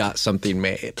how we got something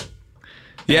made.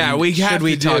 Yeah, should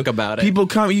we talk about it? You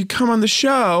come on the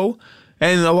show.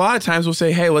 And a lot of times we'll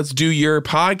say, hey, let's do your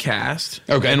podcast.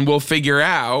 Okay. And we'll figure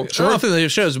out. Sure. I think the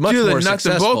show is much more nuts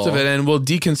successful. and bolts of it, and we'll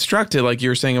deconstruct it like you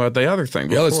were saying about the other thing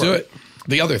before. Yeah, let's do it.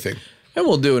 The other thing. And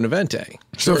we'll do an event day.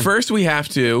 So first we have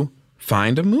to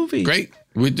find a movie. Great.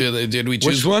 Did we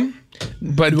choose one?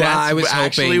 But that's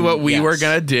actually what we were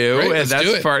going to do. Great, and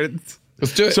that's part of,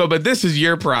 let's do it. So, but this is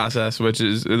your process, which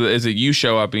is it you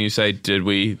show up and you say, did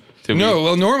we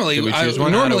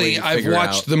Normally I've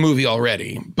watched the movie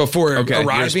already before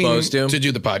arriving to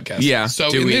do the podcast. Yeah. So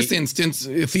in this instance,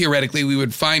 theoretically, we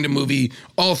would find a movie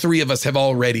all three of us have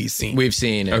already seen. We've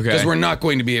seen it. Because we're not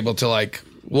going to be able to like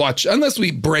watch unless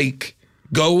we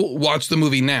go watch the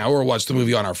movie now or watch the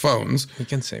movie on our phones. We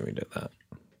can say we did that.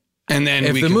 And then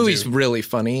if the movie's really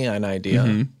funny, an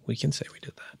idea, we can say we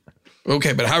did that.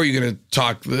 Okay, but how are you going to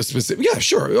talk the specific? Yeah,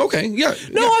 sure. Okay, yeah.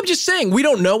 No, I'm just saying we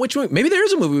don't know which movie. Maybe there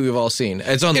is a movie we've all seen.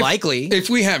 It's unlikely. If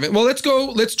we haven't, well, let's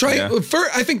go. Let's try.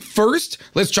 I think first,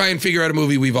 let's try and figure out a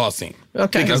movie we've all seen.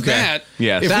 Okay. Because if That's we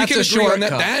can a agree on that,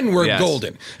 shortcut. then we're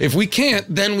golden. If we can't,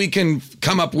 then we can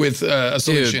come up with a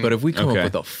solution. Dude, but if we come up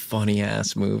with a funny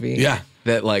ass movie,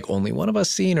 that like only one of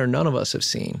us seen or none of us have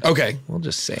seen, we'll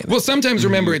just say that. Well, sometimes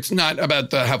remember, it's not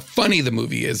about how funny the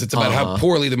movie is. It's about how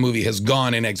poorly the movie has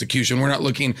gone in execution. We're not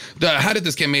looking. How Did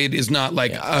This Get Made is not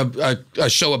like a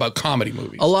show about comedy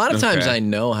movies. A lot of times I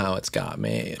know how it's got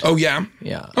made. Oh yeah,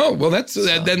 yeah. Oh well,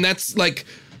 then that's like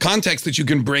context that you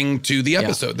can bring to the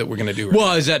episode that we're going to do.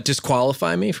 Well, does that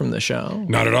disqualify me from the show?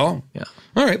 Not at all. Yeah.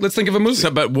 All right, let's think of a movie.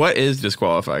 So, but what is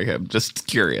disqualifying him? Just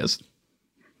curious.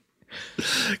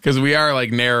 Because we are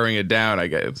like narrowing it down, I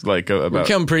guess. Like about we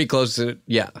come pretty close to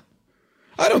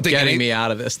I don't think getting me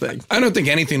out of this thing. I don't think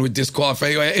anything would disqualify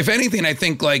you. If anything, I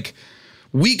think like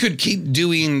we could keep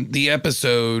doing the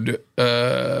episode.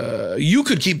 You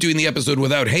could keep doing the episode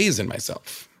without Hayes and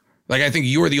myself. Like I think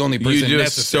you're the only person. You do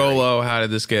necessary. solo. How did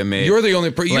this get made? You're the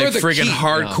only person. Like freaking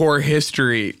hardcore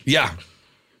history. Yeah.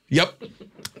 Yep.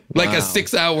 Like a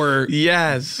 6 hour.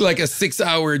 Yes. Like a 6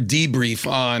 hour debrief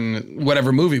on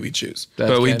whatever movie we choose.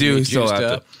 But we do still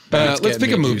have to. Let's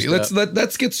pick a movie.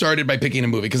 Let's get started by picking a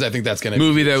movie because I think that's going to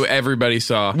movie that everybody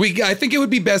saw. I think it would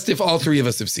be best if all three of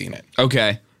us have seen it.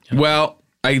 Okay. Well,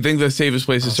 I think the safest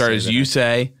place to start is you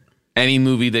say any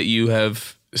movie that you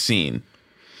have seen.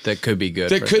 That could be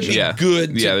good. That could be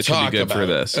good to that talk should be good about. for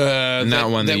this.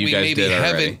 Not one that you guys did already.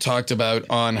 Haven't talked about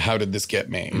on How Did This Get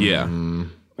Made. Yeah.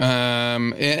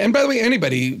 And by the way,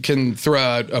 anybody can throw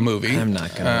out a movie. I'm not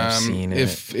going to have seen it.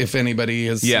 If anybody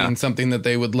has seen something that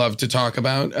they would love to talk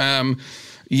about.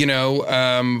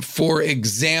 For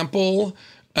example,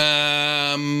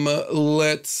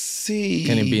 let's see.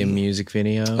 Can it be a music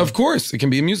video? Of course, it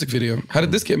can be a music video. How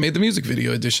Did This Get Made? The music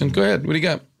video edition. Go ahead. What do you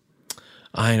got?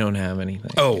 I don't have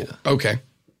anything. Oh, okay.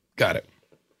 Got it.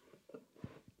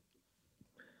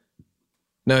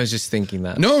 No, I was just thinking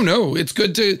that. No, it's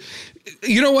good to.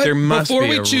 You know what? There must be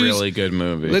a really good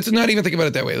movie. Let's not even think about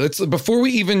it that way. Before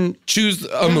we even choose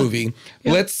a movie,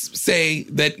 let's say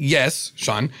that yes,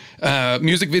 Sean,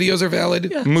 music videos are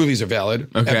valid, movies are valid,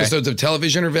 episodes of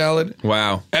television are valid.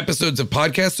 Wow. Episodes of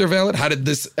podcasts are valid. How did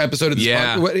this episode of this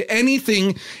podcast,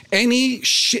 anything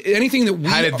that we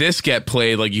How did this get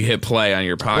played like you hit play on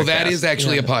your podcast? Well, that is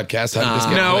actually a podcast. How did this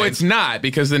get played? It's not,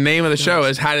 because the name of the show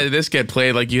is How Did This Get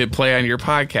Played like you hit play on your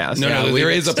podcast. No,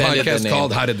 there is a podcast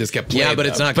called How Did This Get Played? Yeah, but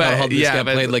it's not called How Did This Get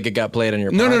Played like it got played on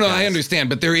your podcast. No, I understand,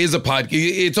 but there is a podcast.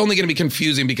 It's only going to be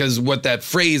confusing because what that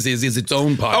phrase is its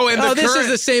own podcast. This is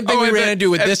the same thing we ran into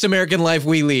with This American Life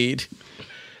We Lead.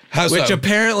 Which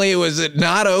apparently was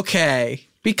not okay.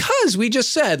 Because we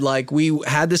just said, like, we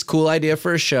had this cool idea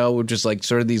for a show, which is like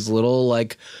sort of these little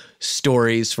like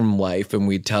stories from life, and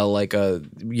we'd tell like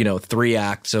 3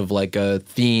 acts of like a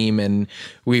theme, and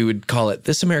we would call it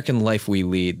This American Life We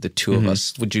Lead, the two of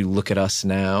us. Would you look at us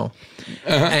now?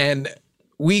 And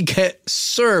we get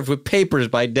served with papers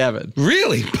by Devin.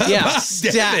 Really? Yeah.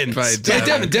 Devin.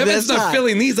 Devin's not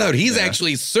filling these out. He's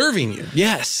actually serving you.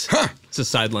 Yes. Huh. It's a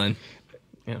sideline.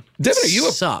 Yeah. Devin, are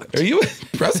you a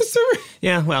process server?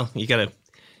 Yeah, well, you gotta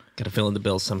fill in the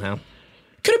bills somehow.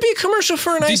 Could it be a commercial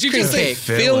for an ice cream cake?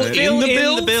 Fill in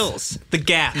the bills? The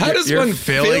gap. How does one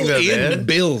fill in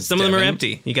bills? Some of them are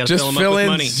empty. You got to just fill them up with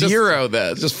money. Zero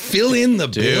then. Just fill in the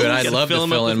bills. Dude, I'd love to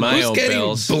fill in my own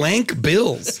bills. Who's getting blank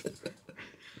bilils?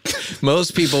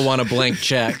 Most people want a blank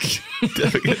check.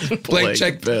 Blank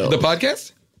check bill. The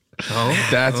podcast? Oh,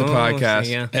 that's a podcast.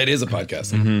 Yeah. It is a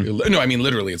podcast. No, I mean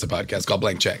literally, it's a podcast called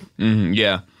Blank Check.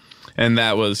 Yeah, and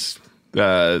that was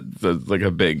like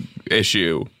a big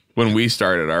issue when we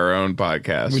started our own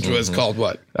podcast, which was called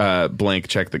what? Blank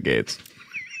Check the Gates,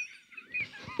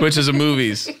 which is a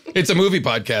movies. It's a movie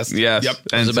podcast. Yes, yep.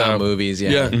 It's about movies.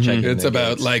 Yeah, it's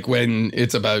about like when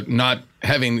it's about not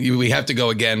having. We have to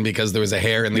go again because there was a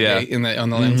hair in the gate,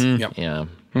 on the lens. Yep. Yeah,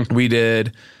 we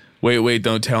did. Wait,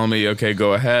 don't tell me. Okay,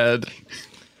 go ahead.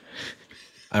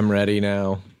 I'm ready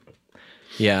now.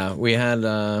 Yeah, we had...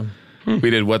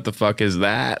 We did What the Fuck Is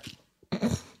That?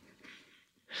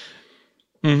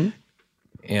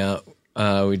 Yeah,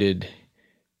 we did...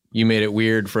 You Made It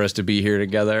Weird for Us to Be Here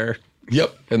Together.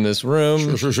 Yep. In this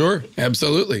room. Sure.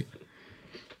 Absolutely.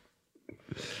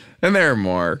 And there are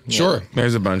more. Sure.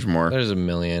 There's a bunch more. There's a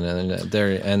million,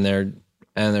 and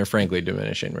they're frankly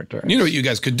diminishing returns. You know what you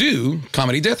guys could do?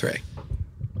 Comedy Death Ray.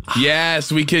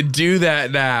 Yes, we could do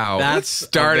that now. Let's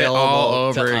start it all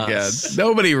over again.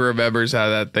 Nobody remembers how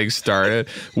that thing started.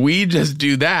 We just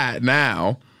do that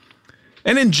now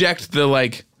and inject the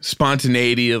like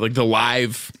spontaneity of like the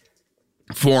live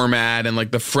format and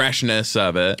like the freshness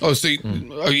of it. Oh, so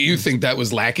you think that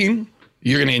was lacking?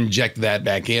 You're going to inject that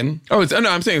back in? Oh, no,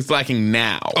 I'm saying it's lacking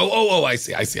now. Oh, I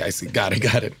see. Got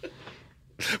it.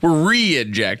 We're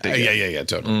re-injecting it. Yeah,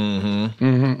 totally.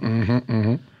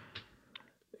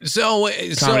 So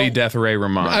Comedy Death Ray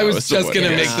Romano. I was just going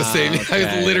to make the same. Okay,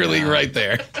 I was literally right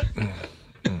there.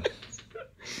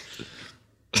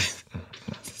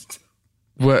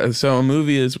 What? So a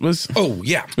movie was. Oh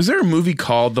yeah. Was there a movie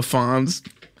called The Fonz?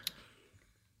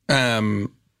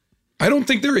 I don't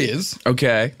think there is.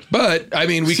 Okay, but I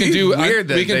mean, we can do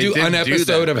an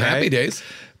episode of Happy Days.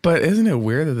 But isn't it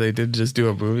weird that they did just do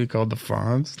a movie called The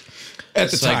Fonz? At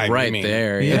the time, right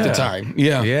there. Yeah. At the time,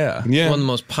 yeah. One of the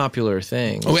most popular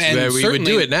things. Oh, and we would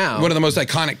do it now. One of the most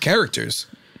iconic characters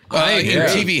in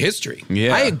TV history.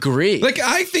 Yeah, I agree. Like,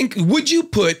 I think, would you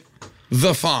put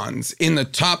the Fonz in the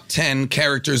top 10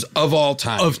 characters of all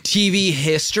time of TV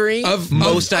history? Of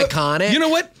most iconic. You know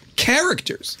what?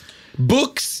 Characters,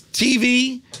 books,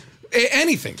 TV.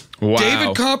 Anything. Wow.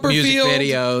 David Copperfield. Music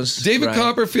videos. David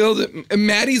Copperfield,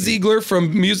 Maddie Ziegler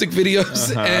from music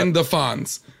videos, and the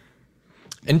Fonz.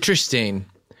 Interesting.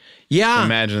 Yeah.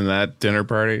 Imagine that dinner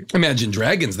party. Imagine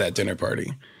Dragons that dinner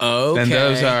party. Okay. And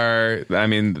those are, I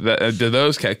mean, do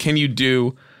those, can you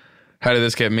do, how did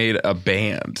this get made a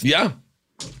band? Yeah.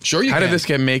 Sure you How can. did this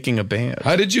get making a band?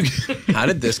 How did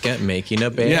this get making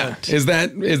a band? Yeah. Is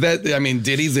that, I mean,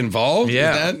 Diddy's involved?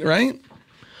 Yeah. Is that right?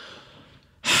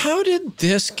 How did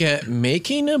this get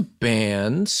making a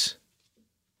band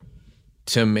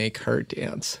to make her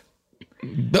dance?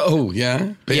 Oh,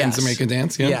 yeah. Bands to make a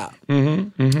dance? Yeah.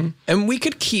 And we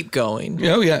could keep going.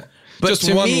 Oh, yeah. But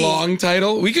just one long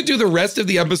title. We could do the rest of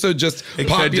the episode just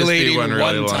populating one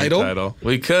really title.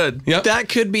 We could. Yep. That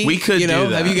could be. We could do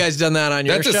that. Have you guys done that on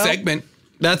your show? That's a segment.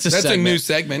 That's a new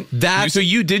segment. So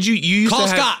you used Call to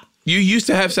have, Scott. You used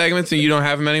to have segments and you don't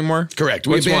have them anymore? Correct.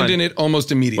 We abandoned it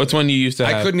almost immediately. What's one you used to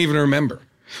have? I couldn't even remember.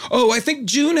 Oh, I think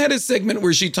June had a segment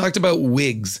where she talked about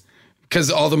wigs. Because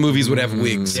all the movies would have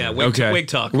wigs. Yeah, wig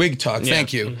talk. Wig talk, Yeah.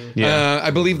 Thank you. Yeah. I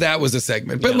believe that was a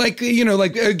segment. But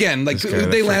again,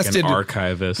 they lasted.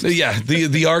 Archivist. Yeah,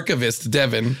 the archivist,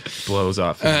 Devin. Blows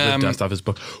off the dust off his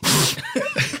book.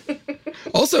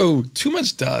 Also, too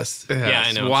much dust. Yeah,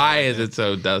 I know. Why is it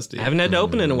so dusty? I haven't had to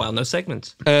open in a while. No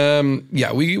segments.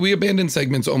 Yeah, we abandoned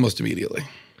segments almost immediately.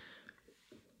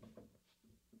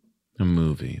 A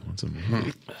movie. What's a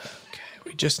movie? Okay,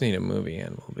 we just need a movie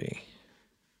and we'll be...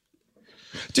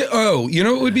 Oh, you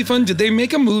know what would be fun? Did they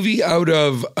make a movie out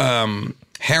of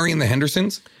Harry and the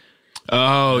Hendersons?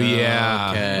 Oh,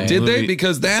 yeah. Okay. Did they?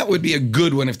 Because that would be a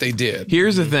good one if they did.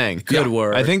 Here's the thing. Good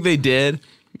word. I think they did.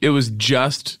 It was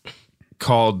just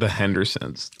called the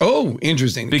Hendersons. Oh,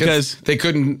 interesting. Because they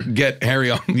couldn't get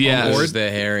Harry on board. The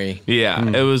Harry. Yeah.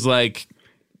 It was like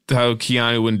how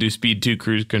Keanu wouldn't do Speed 2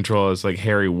 Cruise Control. It's like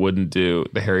Harry wouldn't do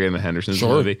the Harry and the Hendersons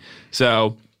movie.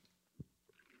 So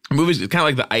movies, kind of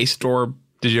like the Ice Storm.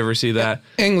 Did you ever see that?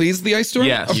 Ang Lee's The Ice Storm?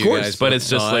 Yes. Of course. But it's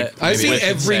just like... I see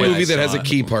every movie that has a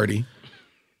key party.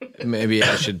 Maybe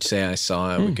I should say I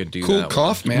saw it. We could do Cool that.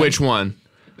 cough, man. Which one?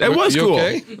 It was You cool.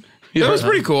 okay? That was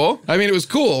pretty cool. I mean, it was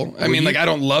cool. I mean, I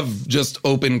don't love just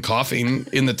open coughing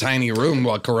in the tiny room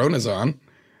while Corona's on.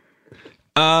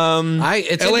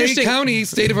 It's LA interesting. County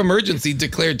state of emergency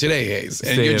declared today, Hayes.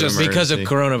 And State you're of just because of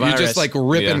coronavirus. You're just like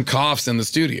ripping Yeah. coughs in the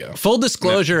studio. Full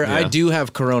disclosure, Yeah. I do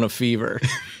have corona fever.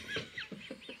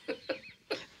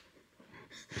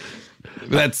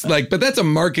 That's but that's a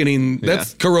marketing.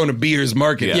 That's Corona Beer's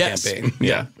marketing Yes. campaign.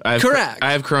 Yeah. Correct.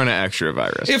 I have Corona Extra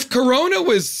virus. If Corona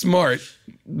was smart,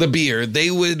 the beer, they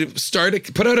would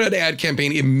put out an ad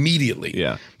campaign immediately.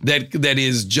 Yeah. That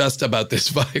is just about this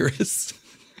virus.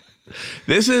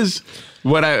 This is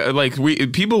what I like.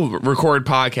 People record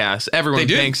podcasts. Everyone They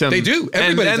do. thanks them. They do.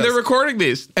 Everybody and does. they're recording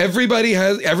these. Everybody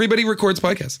records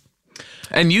podcasts.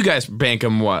 And you guys bank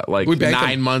them what, like We bank 9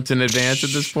 them. months in advance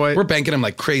at this point? We're banking them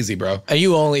like crazy, bro. And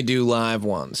you only do live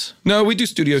ones. No, we do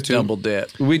studio too. Double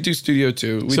dip. We do studio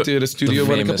too. We did a studio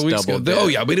one a famous couple weeks ago. double dip. Oh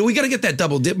yeah, but we got to get that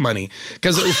double dip money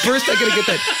because first I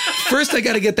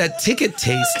got to get that ticket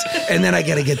taste, and then I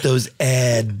got to get those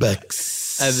ad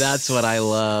bucks. And that's what I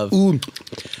love. Ooh.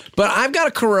 But I've got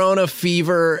a Corona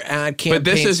fever ad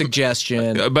campaign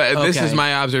suggestion. But this is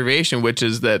my observation, which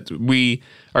is that we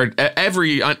are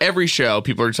on every show,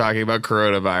 people are talking about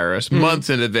coronavirus months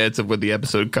in advance of when the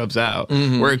episode comes out,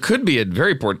 where it could be in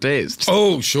very poor taste.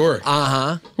 Oh, sure.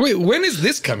 Wait, when is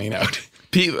this coming out?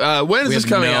 When is this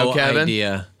coming out, Kevin?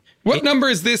 Idea. What number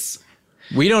is this?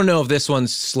 We don't know if this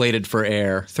one's slated for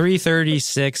air.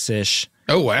 336-ish.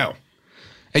 Oh, wow.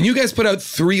 And you guys put out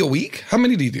 3 a week? How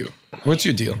many do you do? What's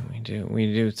your deal? We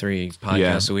do 3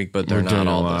 podcasts a week, but they're not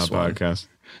all this one. Podcasts.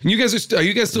 And you guys are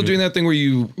you guys still doing that thing where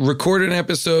you record an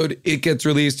episode, it gets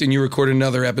released, and you record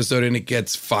another episode and it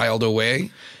gets filed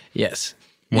away? Yes.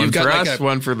 One for us,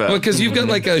 one for them. Well, because you've got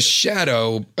like a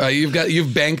shadow.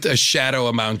 You've banked a shadow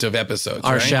amount of episodes.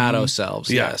 Our right? shadow selves.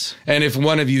 Yes. And if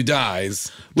one of you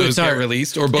dies, those get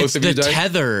released, or both of you die.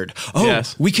 Tethered. Oh,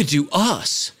 we could do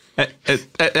us.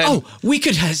 We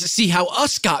could see how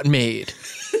us got made.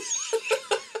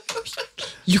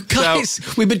 You guys,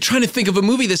 we've been trying to think of a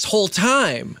movie this whole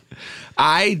time.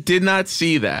 I did not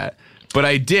see that, but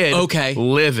I did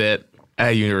live it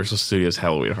at Universal Studios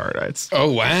Halloween Horror Nights.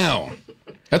 Oh, wow.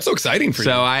 That's so exciting for you.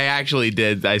 So I actually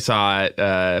did. I saw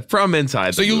it from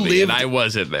inside. So you lived, and I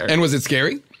wasn't there. And was it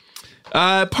scary?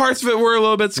 Parts of it were a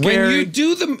little bit scary.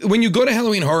 When you go to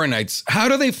Halloween Horror Nights, how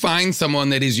do they find someone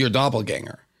that is your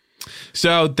doppelganger?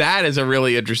 So that is a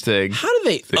really interesting. How do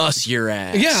they us your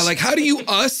ass? Yeah, like how do you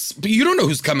us? But you don't know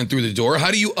who's coming through the door.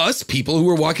 How do you us people who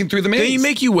are walking through the maze? They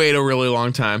make you wait a really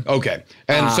long time. Okay,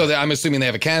 and so I'm assuming they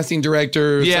have a casting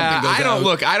director. Yeah,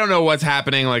 I don't know what's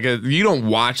happening. Like you don't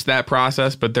watch that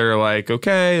process, but they're like,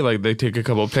 okay, like they take a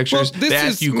couple of pictures. Well, they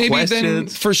ask you maybe questions. Then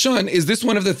for Sean, is this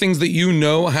one of the things that you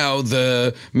know how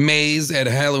the maze at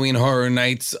Halloween Horror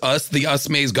Nights, the us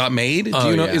maze got made? Do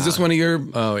you know? Yeah. Is this one of your?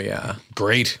 Oh yeah,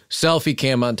 great selfie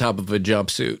cam on top of a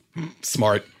jumpsuit.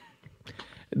 Smart.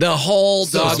 The whole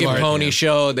dog and pony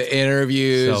show, the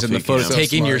interviews selfie and the photos,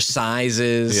 taking your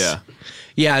sizes. Yeah.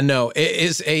 Yeah, no, it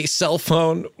is a cell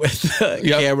phone with a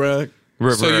camera.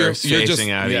 Reverse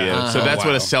facing out of you. So that's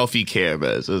what a selfie cam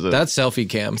is it? That's selfie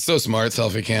cam. So smart,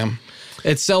 selfie cam.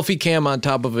 It's selfie cam on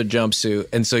top of a jumpsuit.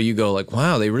 And so you go like,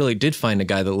 wow, they really did find a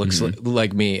guy that looks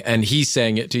like me. And he's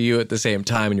saying it to you at the same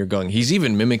time. And you're going, he's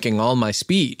even mimicking all my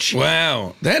speech.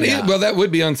 Wow. That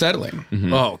would be unsettling.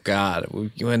 Mm-hmm. Oh, God.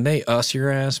 When they us your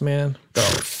ass, man.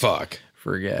 Oh, fuck.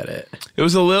 Forget it. It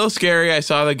was a little scary. I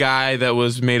saw the guy that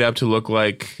was made up to look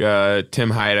like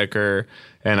Tim Heidecker.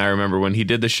 And I remember when he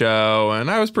did the show, and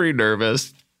I was pretty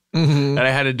nervous. And I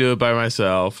had to do it by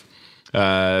myself.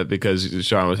 Because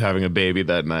Sean was having a baby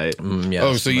that night.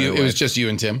 Yes, so it was just you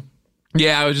and Tim?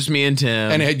 Yeah, it was just me and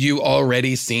Tim. And had you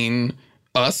already seen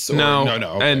us? Or? No.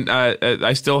 Okay. And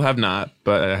I still have not,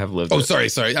 but I have lived. Oh,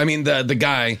 sorry. I mean the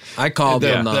guy. I called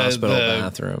in the hospital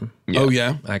bathroom. Yeah. Oh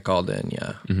yeah, I called in.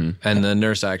 Yeah, and the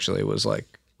nurse actually was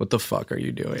like, "What the fuck are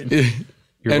you doing?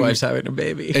 Your wife's having a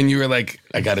baby." And you were like,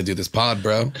 "I got to do this pod,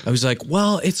 bro." I was like,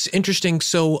 "Well, it's interesting.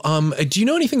 So, do you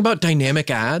know anything about dynamic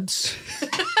ads?"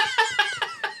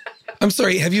 I'm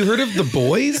sorry, have you heard of The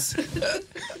Boys?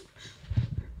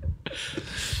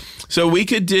 So we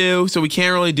can't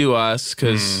really do us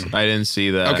because I didn't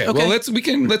see that. Okay, well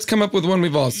let's come up with one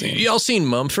we've all seen. Y'all seen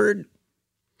Mumford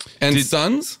and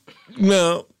Sons?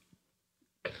 No.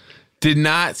 Did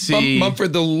not see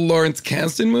Mumford, the Lawrence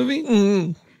Kasdan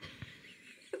movie?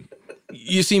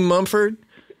 You seen Mumford?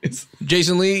 It's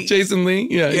Jason Lee?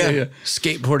 Yeah.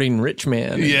 Skateboarding rich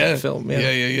man. Yeah. Film.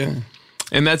 Yeah.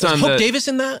 And that's on Hope Davis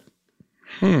in that?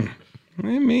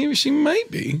 Maybe she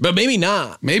might be. But maybe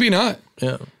not. Maybe not.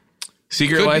 Yeah.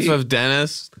 Secret Life of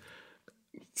Dennis.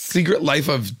 Secret Life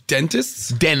of Dentists?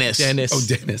 Dennis. Oh,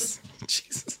 Dennis.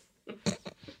 Jesus.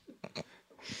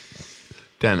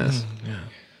 Dennis.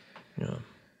 Yeah.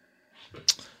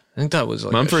 I think that was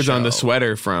like Mumford's on the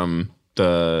sweater from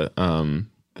the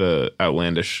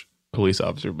Outlandish police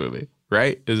officer movie,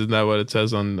 right? Isn't that what it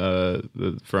says on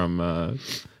from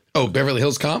Beverly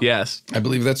Hills Cop? Yes. I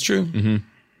believe that's true.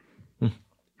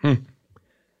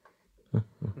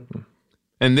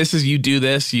 And this is, you do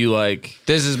this, you like...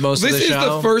 This is most of the show? This is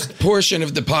the first portion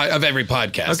of of every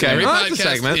podcast. Okay. Every podcast a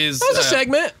segment. That's a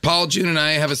segment. Paul, June, and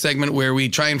I have a segment where we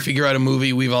try and figure out a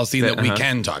movie we've all seen that we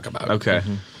can talk about. Okay.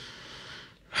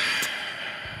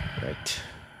 Right.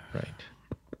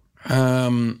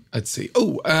 Let's see.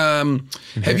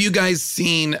 Have you guys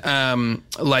seen Let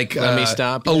Me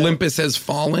Stop You? Olympus Has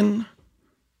Fallen?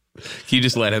 Can you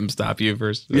just let him stop you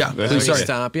first? Yeah. Please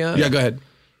stop you? Yeah, go ahead.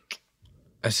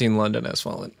 I've seen London Has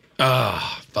Fallen.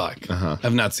 Fuck.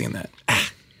 I've not seen that.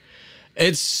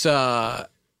 It's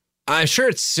I'm sure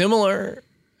it's similar.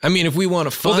 I mean, if we want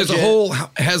to fudge there's a whole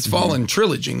Has Fallen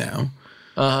trilogy now.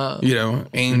 You know,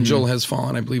 Angel Has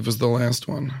Fallen, I believe, was the last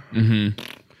one.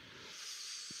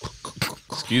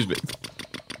 Excuse me.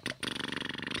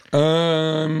 We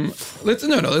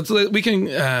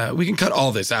can cut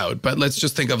all this out, but let's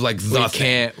just think of like the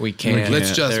thing. We can't.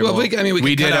 Let's just we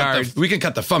can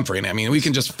cut the fumfring. I mean, we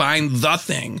can just find the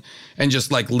thing and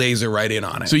just like laser right in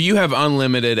on it. So you have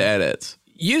unlimited edits.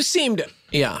 You seemed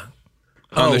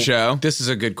on the show. This is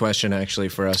a good question actually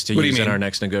for us to use in our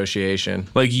next negotiation.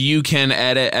 Like you can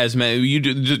edit as many. You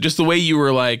do just the way you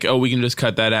were like, oh, we can just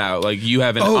cut that out. Like you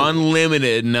have an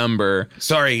unlimited number.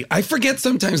 Sorry, I forget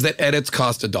sometimes that edits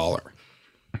cost $1.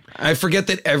 I forget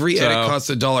that every edit costs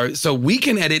 $1, so we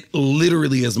can edit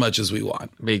literally as much as we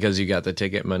want because you got the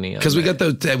ticket money. Because we got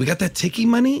that ticky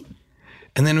money,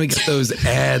 and then we get those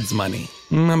ads money.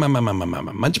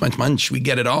 Munch. We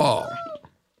get it all.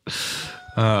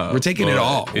 We're taking it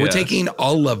all. Yes. We're taking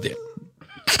all of it.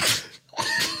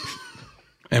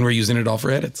 And we're using it all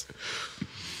for edits.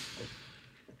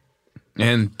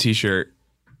 And t-shirt.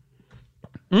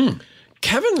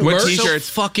 Kevin, what t-shirts?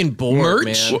 So fucking bored,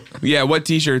 merch? Man. Yeah, what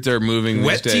t-shirts are moving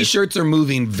Wet these days? T-shirts are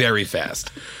moving very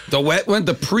fast.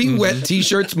 The pre-wet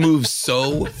t-shirts move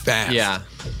so fast. Yeah.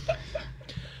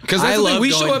 Because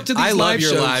we show up to these live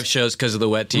shows. I love your live shows because of the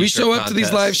wet t-shirt We show up contest. to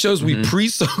these live shows, we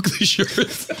pre-soak the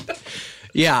shirts.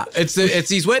 Yeah, it's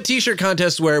these wet t-shirt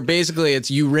contests where basically it's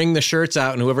you wring the shirts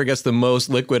out and whoever gets the most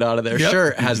liquid out of their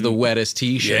shirt has the wettest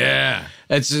t-shirt. Yeah.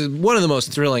 It's one of the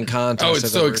most thrilling contests Oh, it's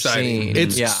I've so ever exciting. seen.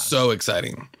 It's so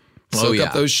exciting. Soak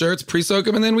up those shirts, pre-soak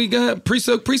them, and then we got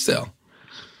pre-soak, pre-sale.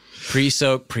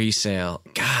 Pre-soak, pre-sale.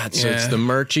 God, so it's the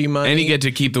merchy money. And you get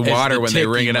to keep the water when they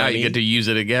wring it out. You get to use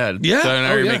it again. Yeah. So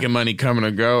now you're making money coming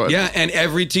and going. Yeah, and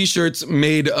every t-shirt's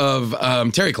made of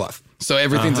terry cloth. So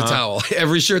everything's a towel.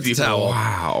 Every shirt's a towel.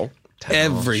 Wow.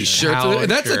 Every shirt.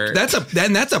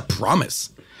 That's a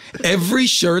promise. Every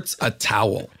shirt's a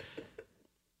towel.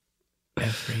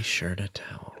 Every shirt a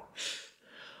towel.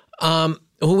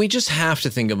 Well, we just have to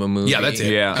think of a movie. Yeah, that's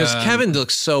it. Yeah. Because Kevin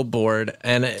looks so bored,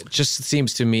 and it just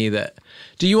seems to me that...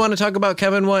 Do you want to talk about,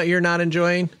 Kevin, what you're not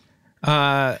enjoying?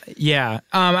 Yeah.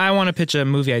 I want to pitch a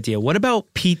movie idea. What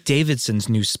about Pete Davidson's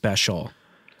new special?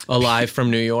 Alive from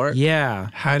New York? Yeah.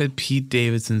 How did Pete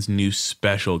Davidson's new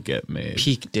special get made?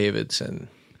 Pete Davidson.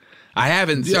 I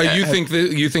haven't...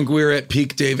 You think we're at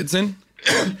Peak Davidson?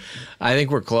 I think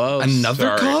we're close.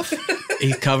 Another cough?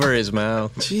 He covered his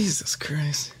mouth. Jesus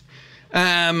Christ.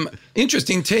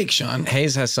 Interesting take, Sean.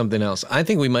 Hayes has something else. I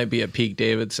think we might be at Peak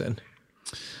Davidson.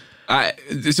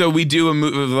 So we do a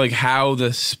movie of like how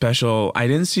the special... I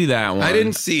didn't see that one. I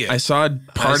didn't see it. I saw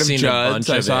part of Judd's.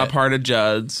 I saw part of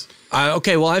Judd's.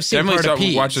 Okay, well, I've seen part of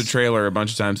Pete's. Watched the trailer a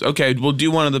bunch of times. Okay, we'll do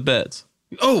one of the bits.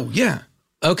 Oh, yeah.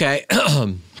 Okay.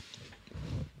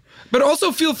 But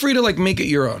also feel free to like make it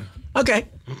your own. Okay.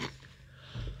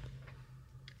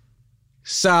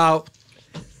 So...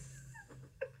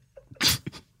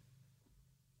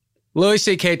 Louis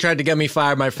C.K. tried to get me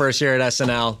fired my first year at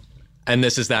SNL, and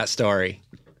this is that story.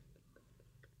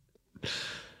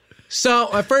 So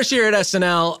my first year at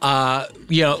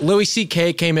SNL, Louis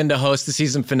C.K. came in to host the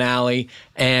season finale,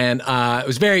 and it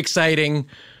was very exciting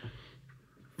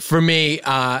for me.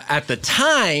 At the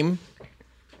time,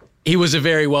 he was a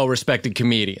very well-respected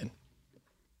comedian.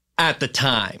 At the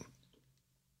time.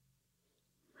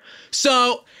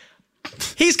 So...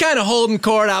 he's kind of holding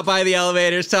court out by the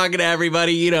elevators, talking to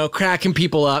everybody, cracking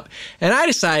people up. And I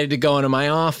decided to go into my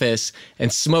office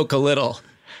and smoke a little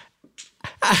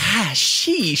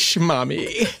hashish,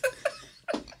 mommy.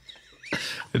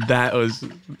 That was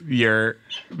your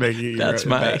making. That's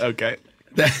my. Okay.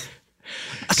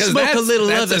 Smoke a little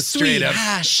of the sweet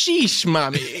hashish,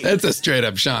 mommy. That's a straight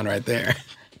up Sean right there.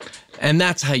 And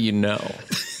that's how you know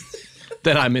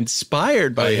that I'm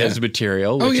inspired by his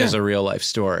material, which is a real life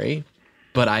story.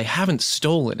 But I haven't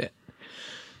stolen it.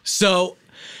 So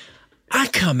I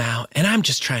come out and I'm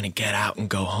just trying to get out and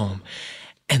go home.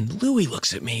 And Louis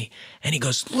looks at me and he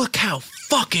goes, look how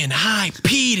fucking high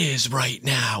Pete is right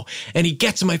now. And he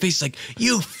gets in my face like,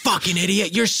 you fucking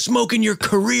idiot. You're smoking your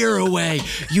career away,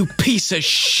 you piece of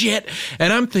shit.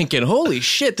 And I'm thinking, holy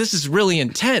shit, this is really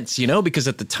intense, because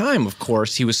at the time, of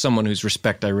course, he was someone whose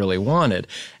respect I really wanted.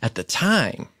 At the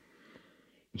time,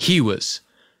 he was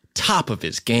top of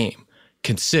his game.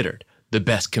 Considered the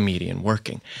best comedian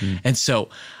working. And so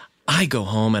I go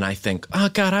home and I think, oh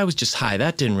God, I was just high.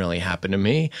 That didn't really happen to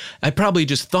me. I probably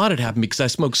just thought it happened because I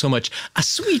smoked so much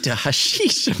sweet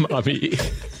hashish, mommy.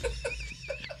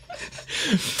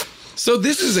 So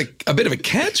this is a bit of a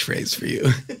catchphrase for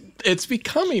you. It's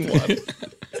becoming one.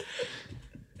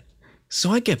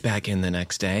 So I get back in the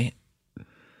next day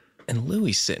And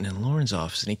Louie's sitting in Lauren's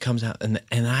office, and he comes out, and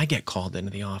I get called into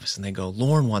the office, and they go,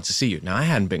 Lauren wants to see you. Now, I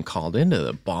hadn't been called into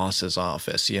the boss's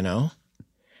office, And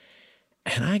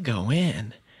I go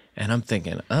in, and I'm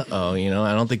thinking, uh-oh,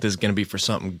 I don't think this is going to be for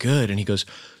something good. And he goes,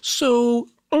 so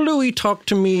Louie talked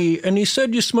to me, and he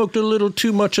said you smoked a little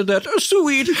too much of that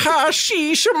sweet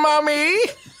hashish, mommy.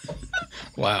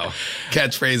 Wow.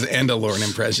 Catchphrase and a Lauren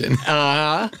impression.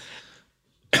 And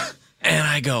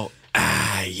I go,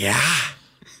 yeah.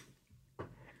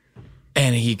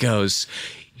 And he goes,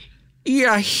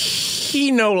 yeah,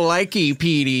 he no likey,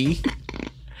 Petey.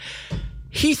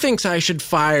 He thinks I should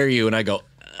fire you. And I go,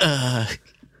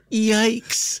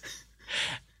 yikes.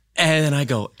 And then I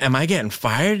go, am I getting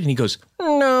fired? And he goes,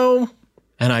 no.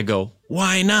 And I go,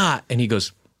 why not? And he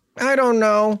goes, I don't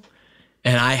know.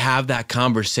 And I have that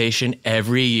conversation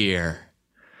every year.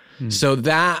 So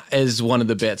that is one of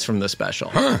the bits from the special.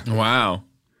 Huh. Wow.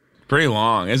 Pretty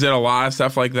long. Is it a lot of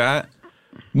stuff like that?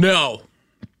 No.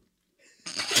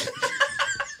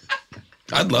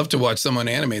 I'd love to watch someone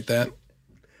animate that.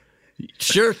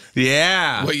 Sure.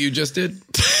 Yeah. What you just did?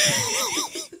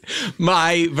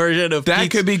 My version of that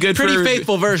Pete's, could be good pretty for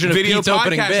faithful version of Video Pete's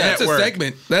opening Podcast bit. That's a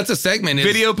segment. That's a segment.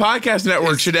 Video Podcast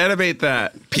Network should animate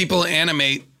that. People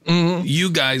animate you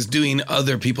guys doing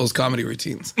other people's comedy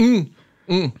routines.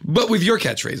 But with your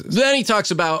catchphrases. Then he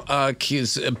talks about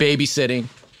his babysitting,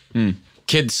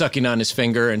 kid sucking on his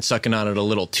finger and sucking on it a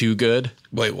little too good.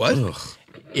 Wait, what? Ugh.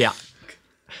 Yeah.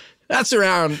 That's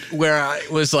around where I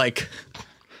was like,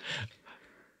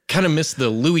 kind of missed the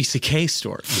Louis C.K.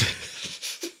 story.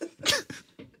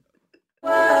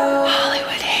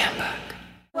 Hollywood Handbook.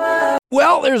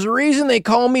 Well, there's a reason they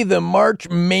call me the March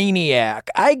Maniac.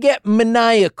 I get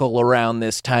maniacal around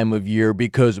this time of year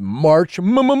because March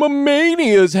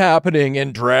Mania is happening,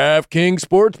 and DraftKings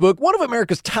Sportsbook, one of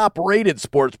America's top-rated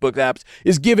sportsbook apps,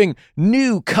 is giving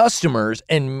new customers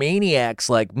and maniacs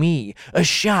like me a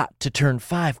shot to turn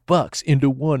 $5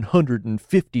 into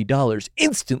 $150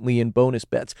 instantly in bonus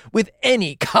bets with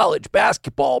any college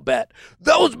basketball bet.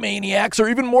 Those maniacs are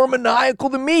even more maniacal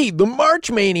than me, the March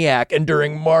Maniac, and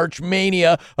during March Mania,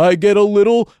 I get a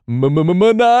little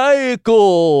maniacal.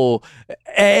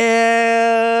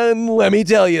 And let me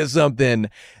tell you something.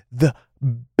 The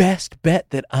best bet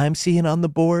that I'm seeing on the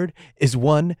board is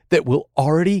one that will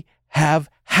already have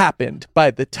happened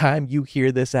by the time you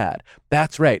hear this ad.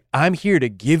 That's right. I'm here to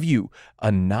give you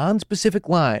a non-specific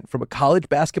line from a college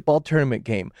basketball tournament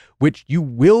game, which you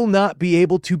will not be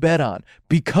able to bet on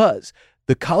because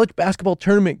the college basketball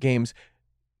tournament games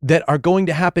that are going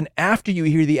to happen after you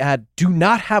hear the ad do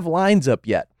not have lines up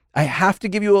yet. I have to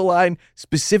give you a line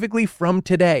specifically from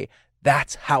today.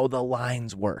 That's how the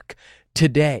lines work.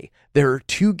 Today, there are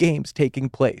 2 games taking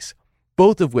place,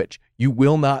 both of which you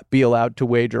will not be allowed to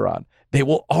wager on. They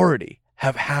will already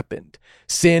have happened.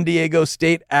 San Diego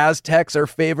State Aztecs are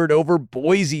favored over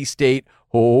Boise State.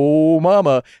 Oh,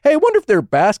 mama. Hey, wonder if their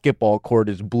basketball court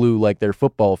is blue like their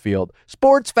football field.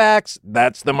 Sports facts,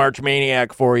 that's the March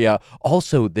Maniac for you.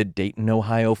 Also, the Dayton,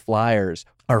 Ohio Flyers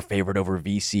are favored over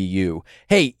VCU.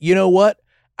 Hey, you know what?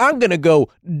 I'm going to go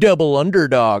double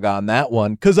underdog on that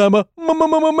one because I'm a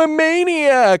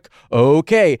maniac.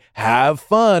 Okay, have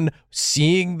fun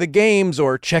seeing the games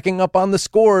or checking up on the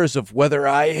scores of whether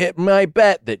I hit my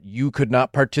bet that you could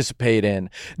not participate in.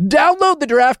 Download the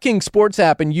DraftKings Sports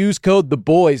app and use code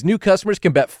THEBOYS. New customers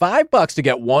can bet $5 to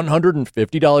get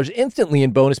 $150 instantly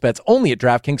in bonus bets only at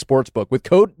DraftKings Sportsbook with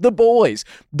code THEBOYS.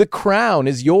 The crown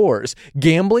is yours.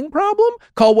 Gambling problem?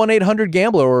 Call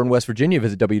 1-800-GAMBLER or in West Virginia,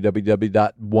 visit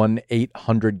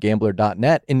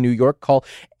www.1800gambler.net. In New York, call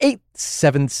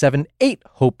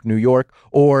 877-8-HOPE-NEW YORK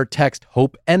or text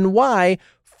HOPE-NY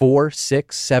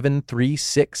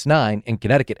 467-369. In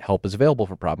Connecticut, help is available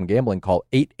for problem gambling. Call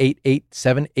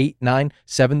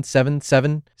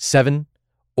 888-789-7777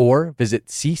 or visit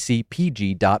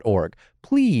ccpg.org.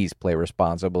 Please play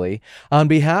responsibly. On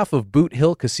behalf of Boot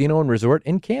Hill Casino and Resort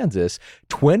in Kansas,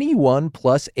 21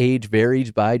 plus age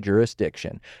varies by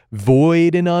jurisdiction.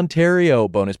 Void in Ontario.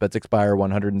 Bonus bets expire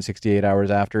 168 hours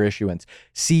after issuance.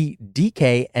 See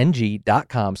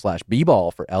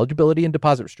dkng.com/bball for eligibility and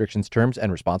deposit restrictions, terms,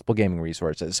 and responsible gaming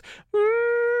resources.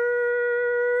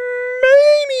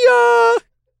 Mania!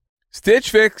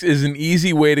 Stitch Fix is an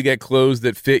easy way to get clothes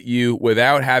that fit you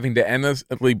without having to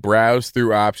endlessly browse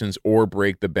through options or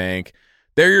break the bank.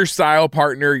 They're your style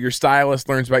partner. Your stylist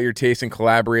learns about your taste and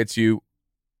collaborates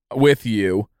with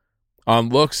you on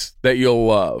looks that you'll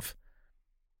love.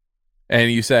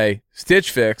 And you say, Stitch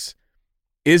Fix,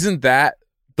 isn't that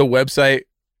the website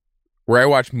where I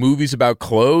watch movies about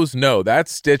clothes? No,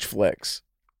 that's Stitch Flicks.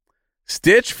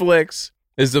 Stitch Flicks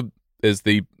is the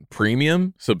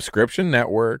premium subscription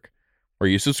network where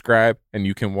you subscribe and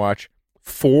you can watch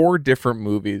 4 different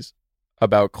movies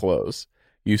about clothes.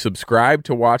 You subscribe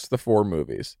to watch the 4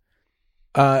 movies.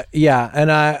 Yeah,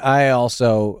 and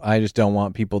I just don't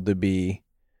want people to be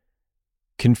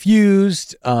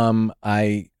confused.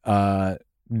 I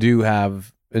do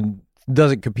have, it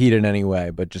doesn't compete in any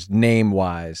way, but just name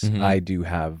wise, I do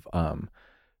have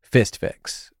Fist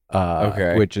Fix,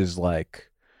 which is like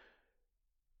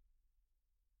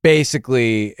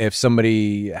basically if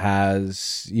somebody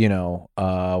has,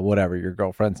 whatever, your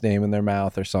girlfriend's name in their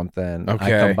mouth or something, I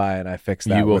come by and I fix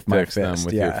that with my fist. Them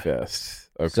with your fist.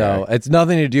 Okay. So it's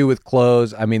nothing to do with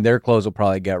clothes. I mean, their clothes will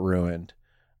probably get ruined.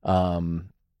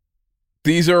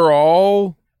 These are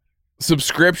all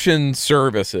subscription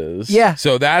services. Yeah.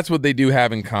 So that's what they do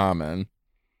have in common.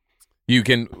 You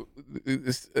can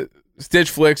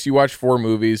Stitch Flicks, you watch 4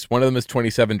 movies. One of them is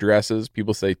 27 dresses.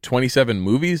 People say 27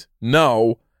 movies?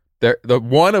 No. The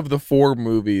one of the 4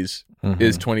 movies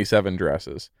is 27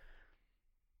 dresses.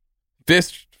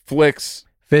 Fist Fix,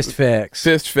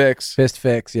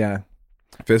 yeah.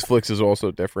 Fist Flicks is also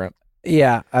different.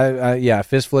 Yeah,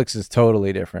 Fist Flicks is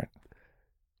totally different.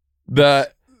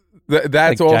 That's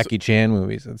like also Jackie Chan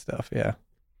movies and stuff. Yeah,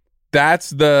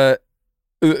 that's the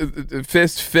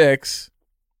Fist Fix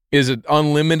is an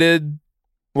unlimited.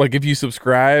 Like if you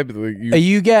subscribe,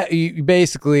 you can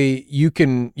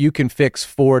fix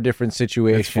 4 different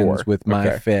situations with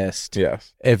my fist.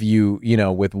 Yes, if you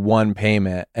with one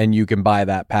payment, and you can buy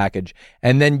that package,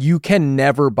 and then you can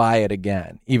never buy it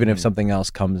again, even if something else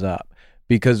comes up.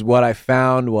 Because what I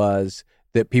found was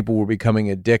that people were becoming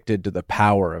addicted to the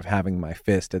power of having my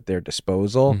fist at their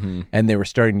disposal, and they were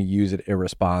starting to use it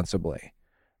irresponsibly.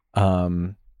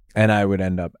 And I would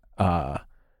end up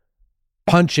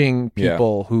punching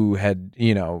people who had,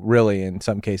 really in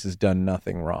some cases done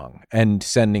nothing wrong, and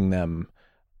sending them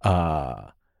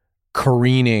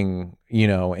careening,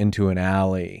 into an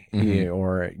alley,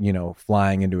 or,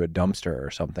 flying into a dumpster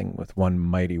or something with one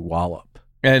mighty wallop.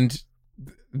 And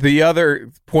the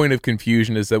other point of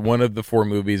confusion is that one of the 4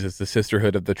 movies is the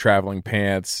Sisterhood of the Traveling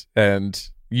Pants, and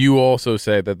you also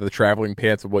say that the traveling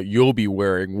pants are what you'll be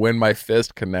wearing when my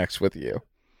fist connects with you,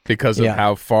 because of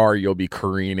how far you'll be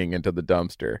careening into the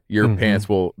dumpster. Your pants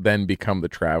will then become the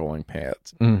traveling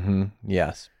pants.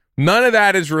 Yes. None of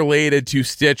that is related to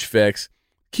Stitch Fix.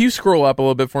 Can you scroll up a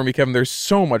little bit for me, Kevin? There's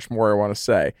so much more I want to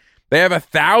say. They have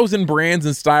 1,000 brands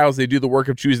and styles. They do the work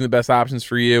of choosing the best options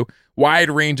for you. Wide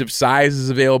range of sizes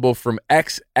available from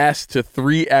XS to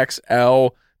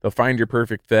 3XL. They'll find your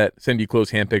perfect fit, send you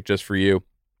clothes handpicked just for you.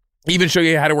 Even show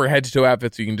you how to wear head-to-toe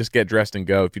outfits so you can just get dressed and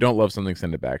go. If you don't love something,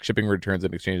 send it back. Shipping, returns,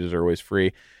 and exchanges are always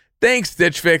free. Thanks,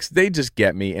 Stitch Fix. They just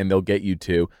get me, and they'll get you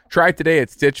too. Try it today at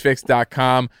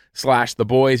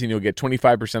stitchfix.com/theboys, and you'll get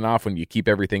 25% off when you keep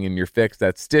everything in your fix.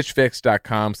 That's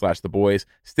stitchfix.com/theboys.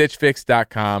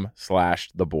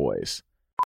 stitchfix.com/theboys.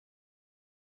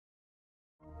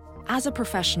 As a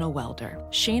professional welder,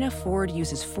 Shayna Ford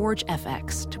uses Forge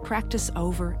FX to practice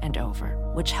over and over,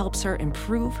 which helps her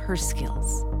improve her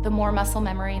skills. The more muscle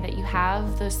memory that you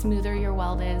have, the smoother your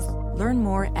weld is. Learn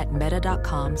more at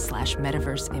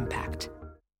meta.com/metaverseimpact.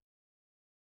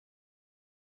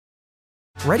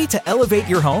 Ready to elevate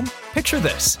your home? Picture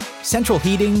this: central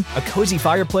heating, a cozy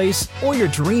fireplace, or your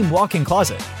dream walk-in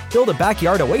closet. Build a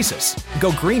backyard oasis,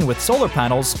 go green with solar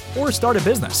panels, or start a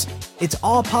business. It's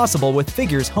all possible with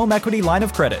Figure's home equity line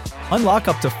of credit. Unlock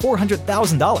up to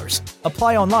 $400,000.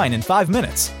 Apply online in 5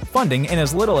 minutes. Funding in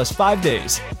as little as 5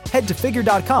 days. Head to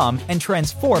Figure.com and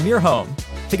transform your home.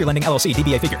 Figure Lending LLC,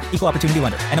 DBA Figure, Equal Opportunity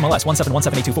Lender, NMLS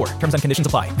 1717824. Terms and conditions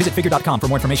apply. Visit Figure.com for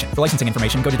more information. For licensing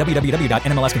information, go to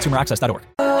www.nmlsconsumeraccess.org.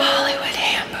 Hollywood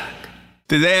Handbook.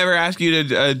 Did they ever ask you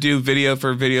to do video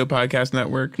for Video Podcast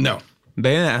Network? No.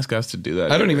 They didn't ask us to do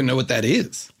that. I don't even know what that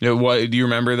is. What do you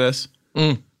remember this?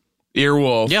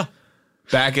 Earwolf. Yeah.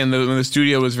 Back when the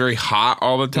studio was very hot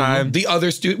all the time. The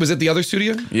other studio, was it the other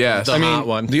studio? Yes. The hot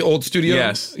one. The old studio?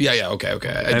 Yes. Yeah, okay.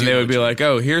 And they would be like,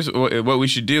 oh, here's what we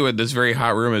should do in this very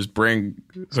hot room is bring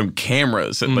some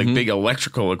cameras and like big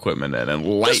electrical equipment in and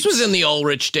lights. This was in the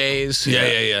Ulrich days.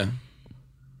 Yeah.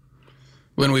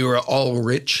 When we were all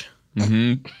rich.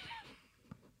 And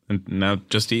now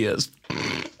just he is.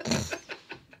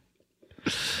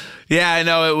 Yeah, I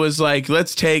know. It was like,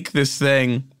 let's take this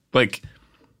thing, like,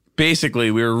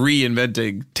 basically we were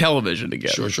reinventing television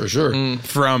again. Sure.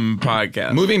 From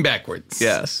podcasts. Moving backwards.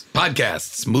 Yes.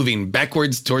 Podcasts moving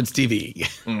backwards towards TV.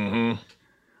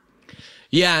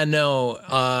 Yeah,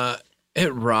 no,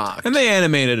 it rocked. And they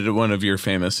animated one of your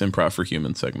famous Improv for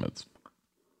Human segments.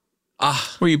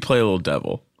 Where you play a little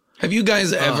devil. Have you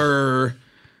guys ever,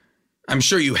 I'm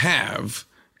sure you have,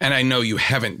 and I know you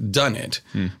haven't done it,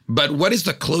 but what is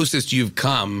the closest you've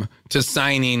come to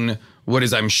signing what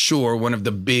is, I'm sure, one of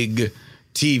the big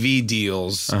TV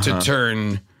deals to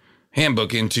turn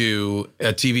Handbook into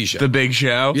a TV show? The Big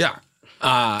Show? Yeah.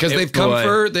 Because they've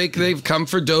come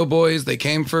for Doughboys, they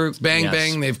came for Bang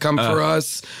Bang, they've come for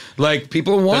us. Like,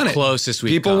 people want it. The closest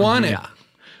people want it. Yeah.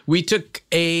 We took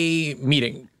a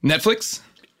meeting. Netflix?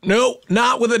 No,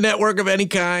 not with a network of any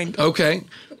kind. Okay.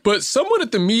 But someone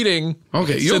at the meeting.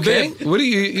 Okay, you okay? What do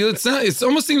you? It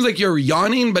almost seems like you're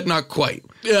yawning, but not quite.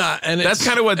 Yeah, and that's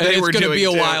kind of what they were doing. It's going to be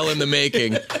a while in the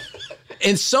making.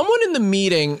 And someone in the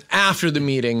meeting, after the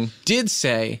meeting, did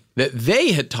say that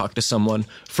they had talked to someone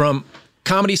from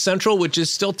Comedy Central, which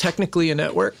is still technically a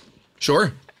network.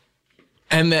 Sure.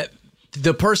 And that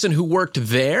the person who worked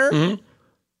there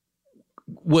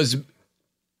was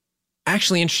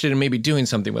actually interested in maybe doing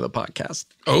something with a podcast.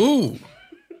 Oh,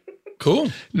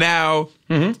 cool. Now,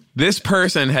 this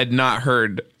person had not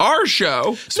heard our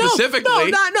show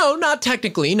specifically. Not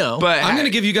technically, no. But I'm going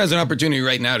to give you guys an opportunity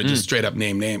right now to just straight up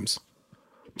name names.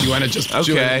 Do you want to just?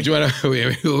 Okay. Do you want to?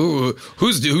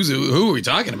 Who are we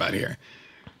talking about here?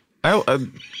 I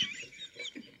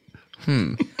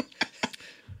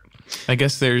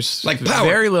guess there's like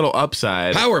very little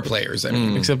upside. Power players, I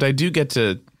mean. Except I do get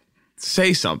to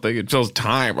say something. It fills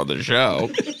time on the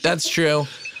show. That's true.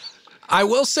 I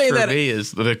will say For that me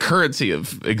is the currency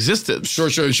of existence. Sure.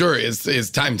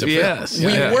 Is time to fill. Yes. We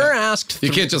were asked.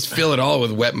 You can't just fill it all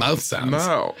with wet mouth sounds.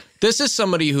 No. This is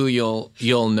somebody who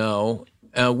you'll know.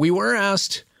 We were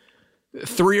asked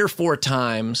 3 or 4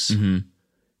 times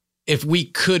if we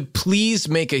could please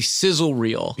make a sizzle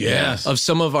reel of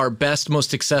some of our best,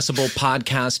 most accessible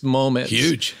podcast moments.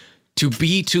 Huge. To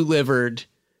be delivered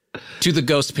to the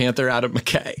Ghost Panther Adam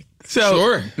McKay. So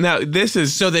sure. Now this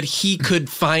is so that he could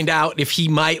find out if he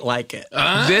might like it.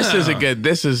 This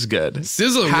is good.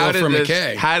 Sizzle reel from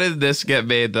McKay. How did this get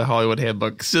made the Hollywood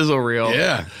Handbook sizzle reel?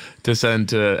 Yeah. To send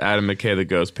to Adam McKay, the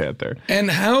Ghost Panther. And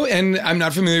I'm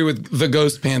not familiar with the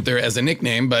Ghost Panther as a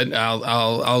nickname, but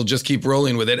I'll just keep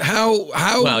rolling with it. How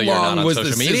long was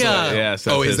the media? Yes.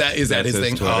 Is that his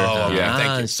thing? Twitter. Oh, yeah.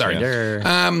 Thank you. Sorry. Sure.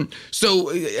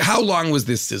 So how long was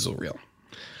this sizzle reel?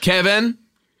 Kevin,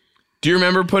 do you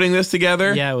remember putting this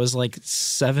together? Yeah, it was like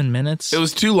 7 minutes. It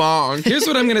was too long. Here's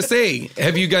what I'm going to say.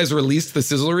 Have you guys released the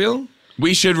sizzle reel?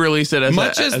 We should release it as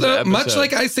much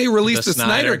like I say release the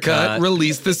Snyder cut,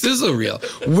 release the sizzle reel.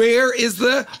 Where is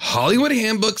the Hollywood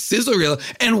Handbook sizzle reel,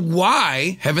 and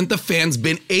why haven't the fans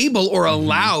been able or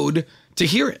allowed to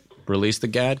hear it? Release the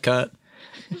Gad cut.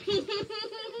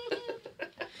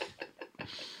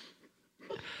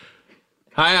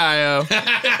 Hi, Io.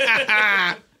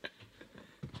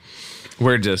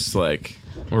 We're just like,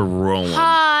 we're rolling.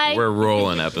 Hi. We're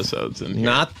rolling episodes in here.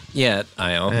 Not yet,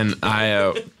 Io. And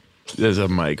Io is a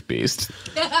mic beast.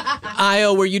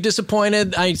 Io, were you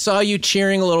disappointed? I saw you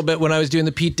cheering a little bit when I was doing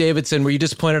the Pete Davidson. Were you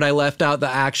disappointed I left out the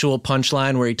actual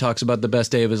punchline where he talks about the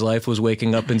best day of his life was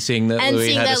waking up and seeing that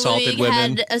Louis had assaulted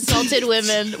women? Had assaulted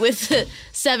women with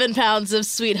 7 pounds of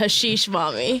sweet hashish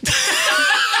mommy.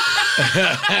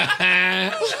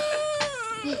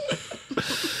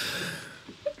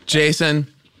 Jason,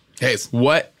 Hayes,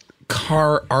 what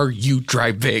car are you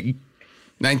driving?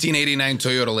 1989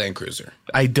 Toyota Land Cruiser.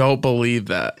 I don't believe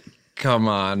that. Come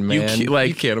on, man.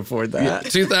 You can't afford that.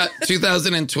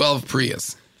 2012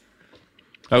 Prius.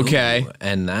 Okay. Ooh,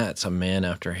 and that's a man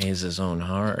after Hayes' own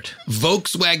heart.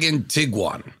 Volkswagen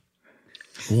Tiguan.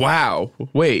 Wow.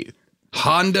 Wait.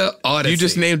 Honda Odyssey. You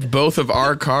just named both of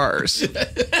our cars.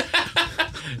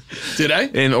 Did I?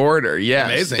 In order, yes.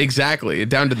 Amazing. Exactly.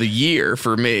 Down to the year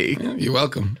for me. Yeah, you're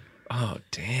welcome. Oh,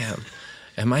 damn.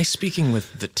 Am I speaking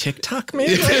with the TikTok man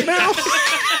right now?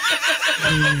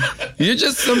 You're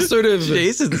just some sort of...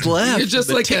 Jason's left. You're just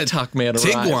the like TikTok a man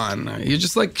Tiguan. You're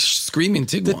just like screaming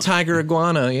Tiguan. The tiger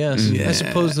iguana, yes. I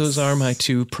suppose those are my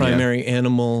 2 primary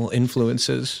animal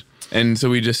influences. And so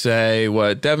we just say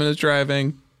what Devin is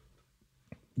driving.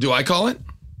 Do I call it?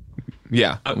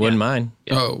 Yeah. Wouldn't mind.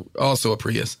 Yeah. Oh, also a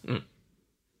Prius.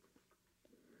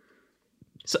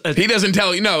 So, he doesn't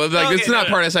tell you. No, it's not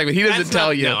part of the segment. He doesn't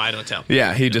tell you. No, I don't tell.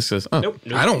 Yeah, he just says, Nope.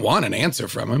 I don't want an answer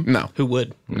from him. No. Who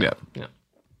would? Yeah.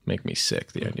 Make me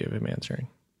sick, the idea of him answering.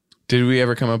 Did we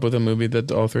ever come up with a movie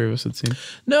that all 3 of us had seen?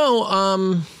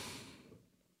 No,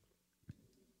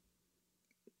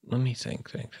 let me think.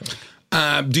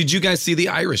 Did you guys see The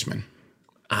Irishman?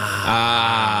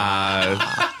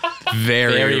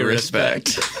 Very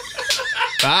respect.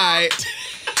 Bye.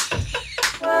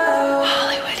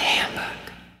 Hollywood Handbook.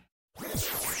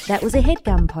 That was a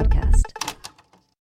HeadGum podcast.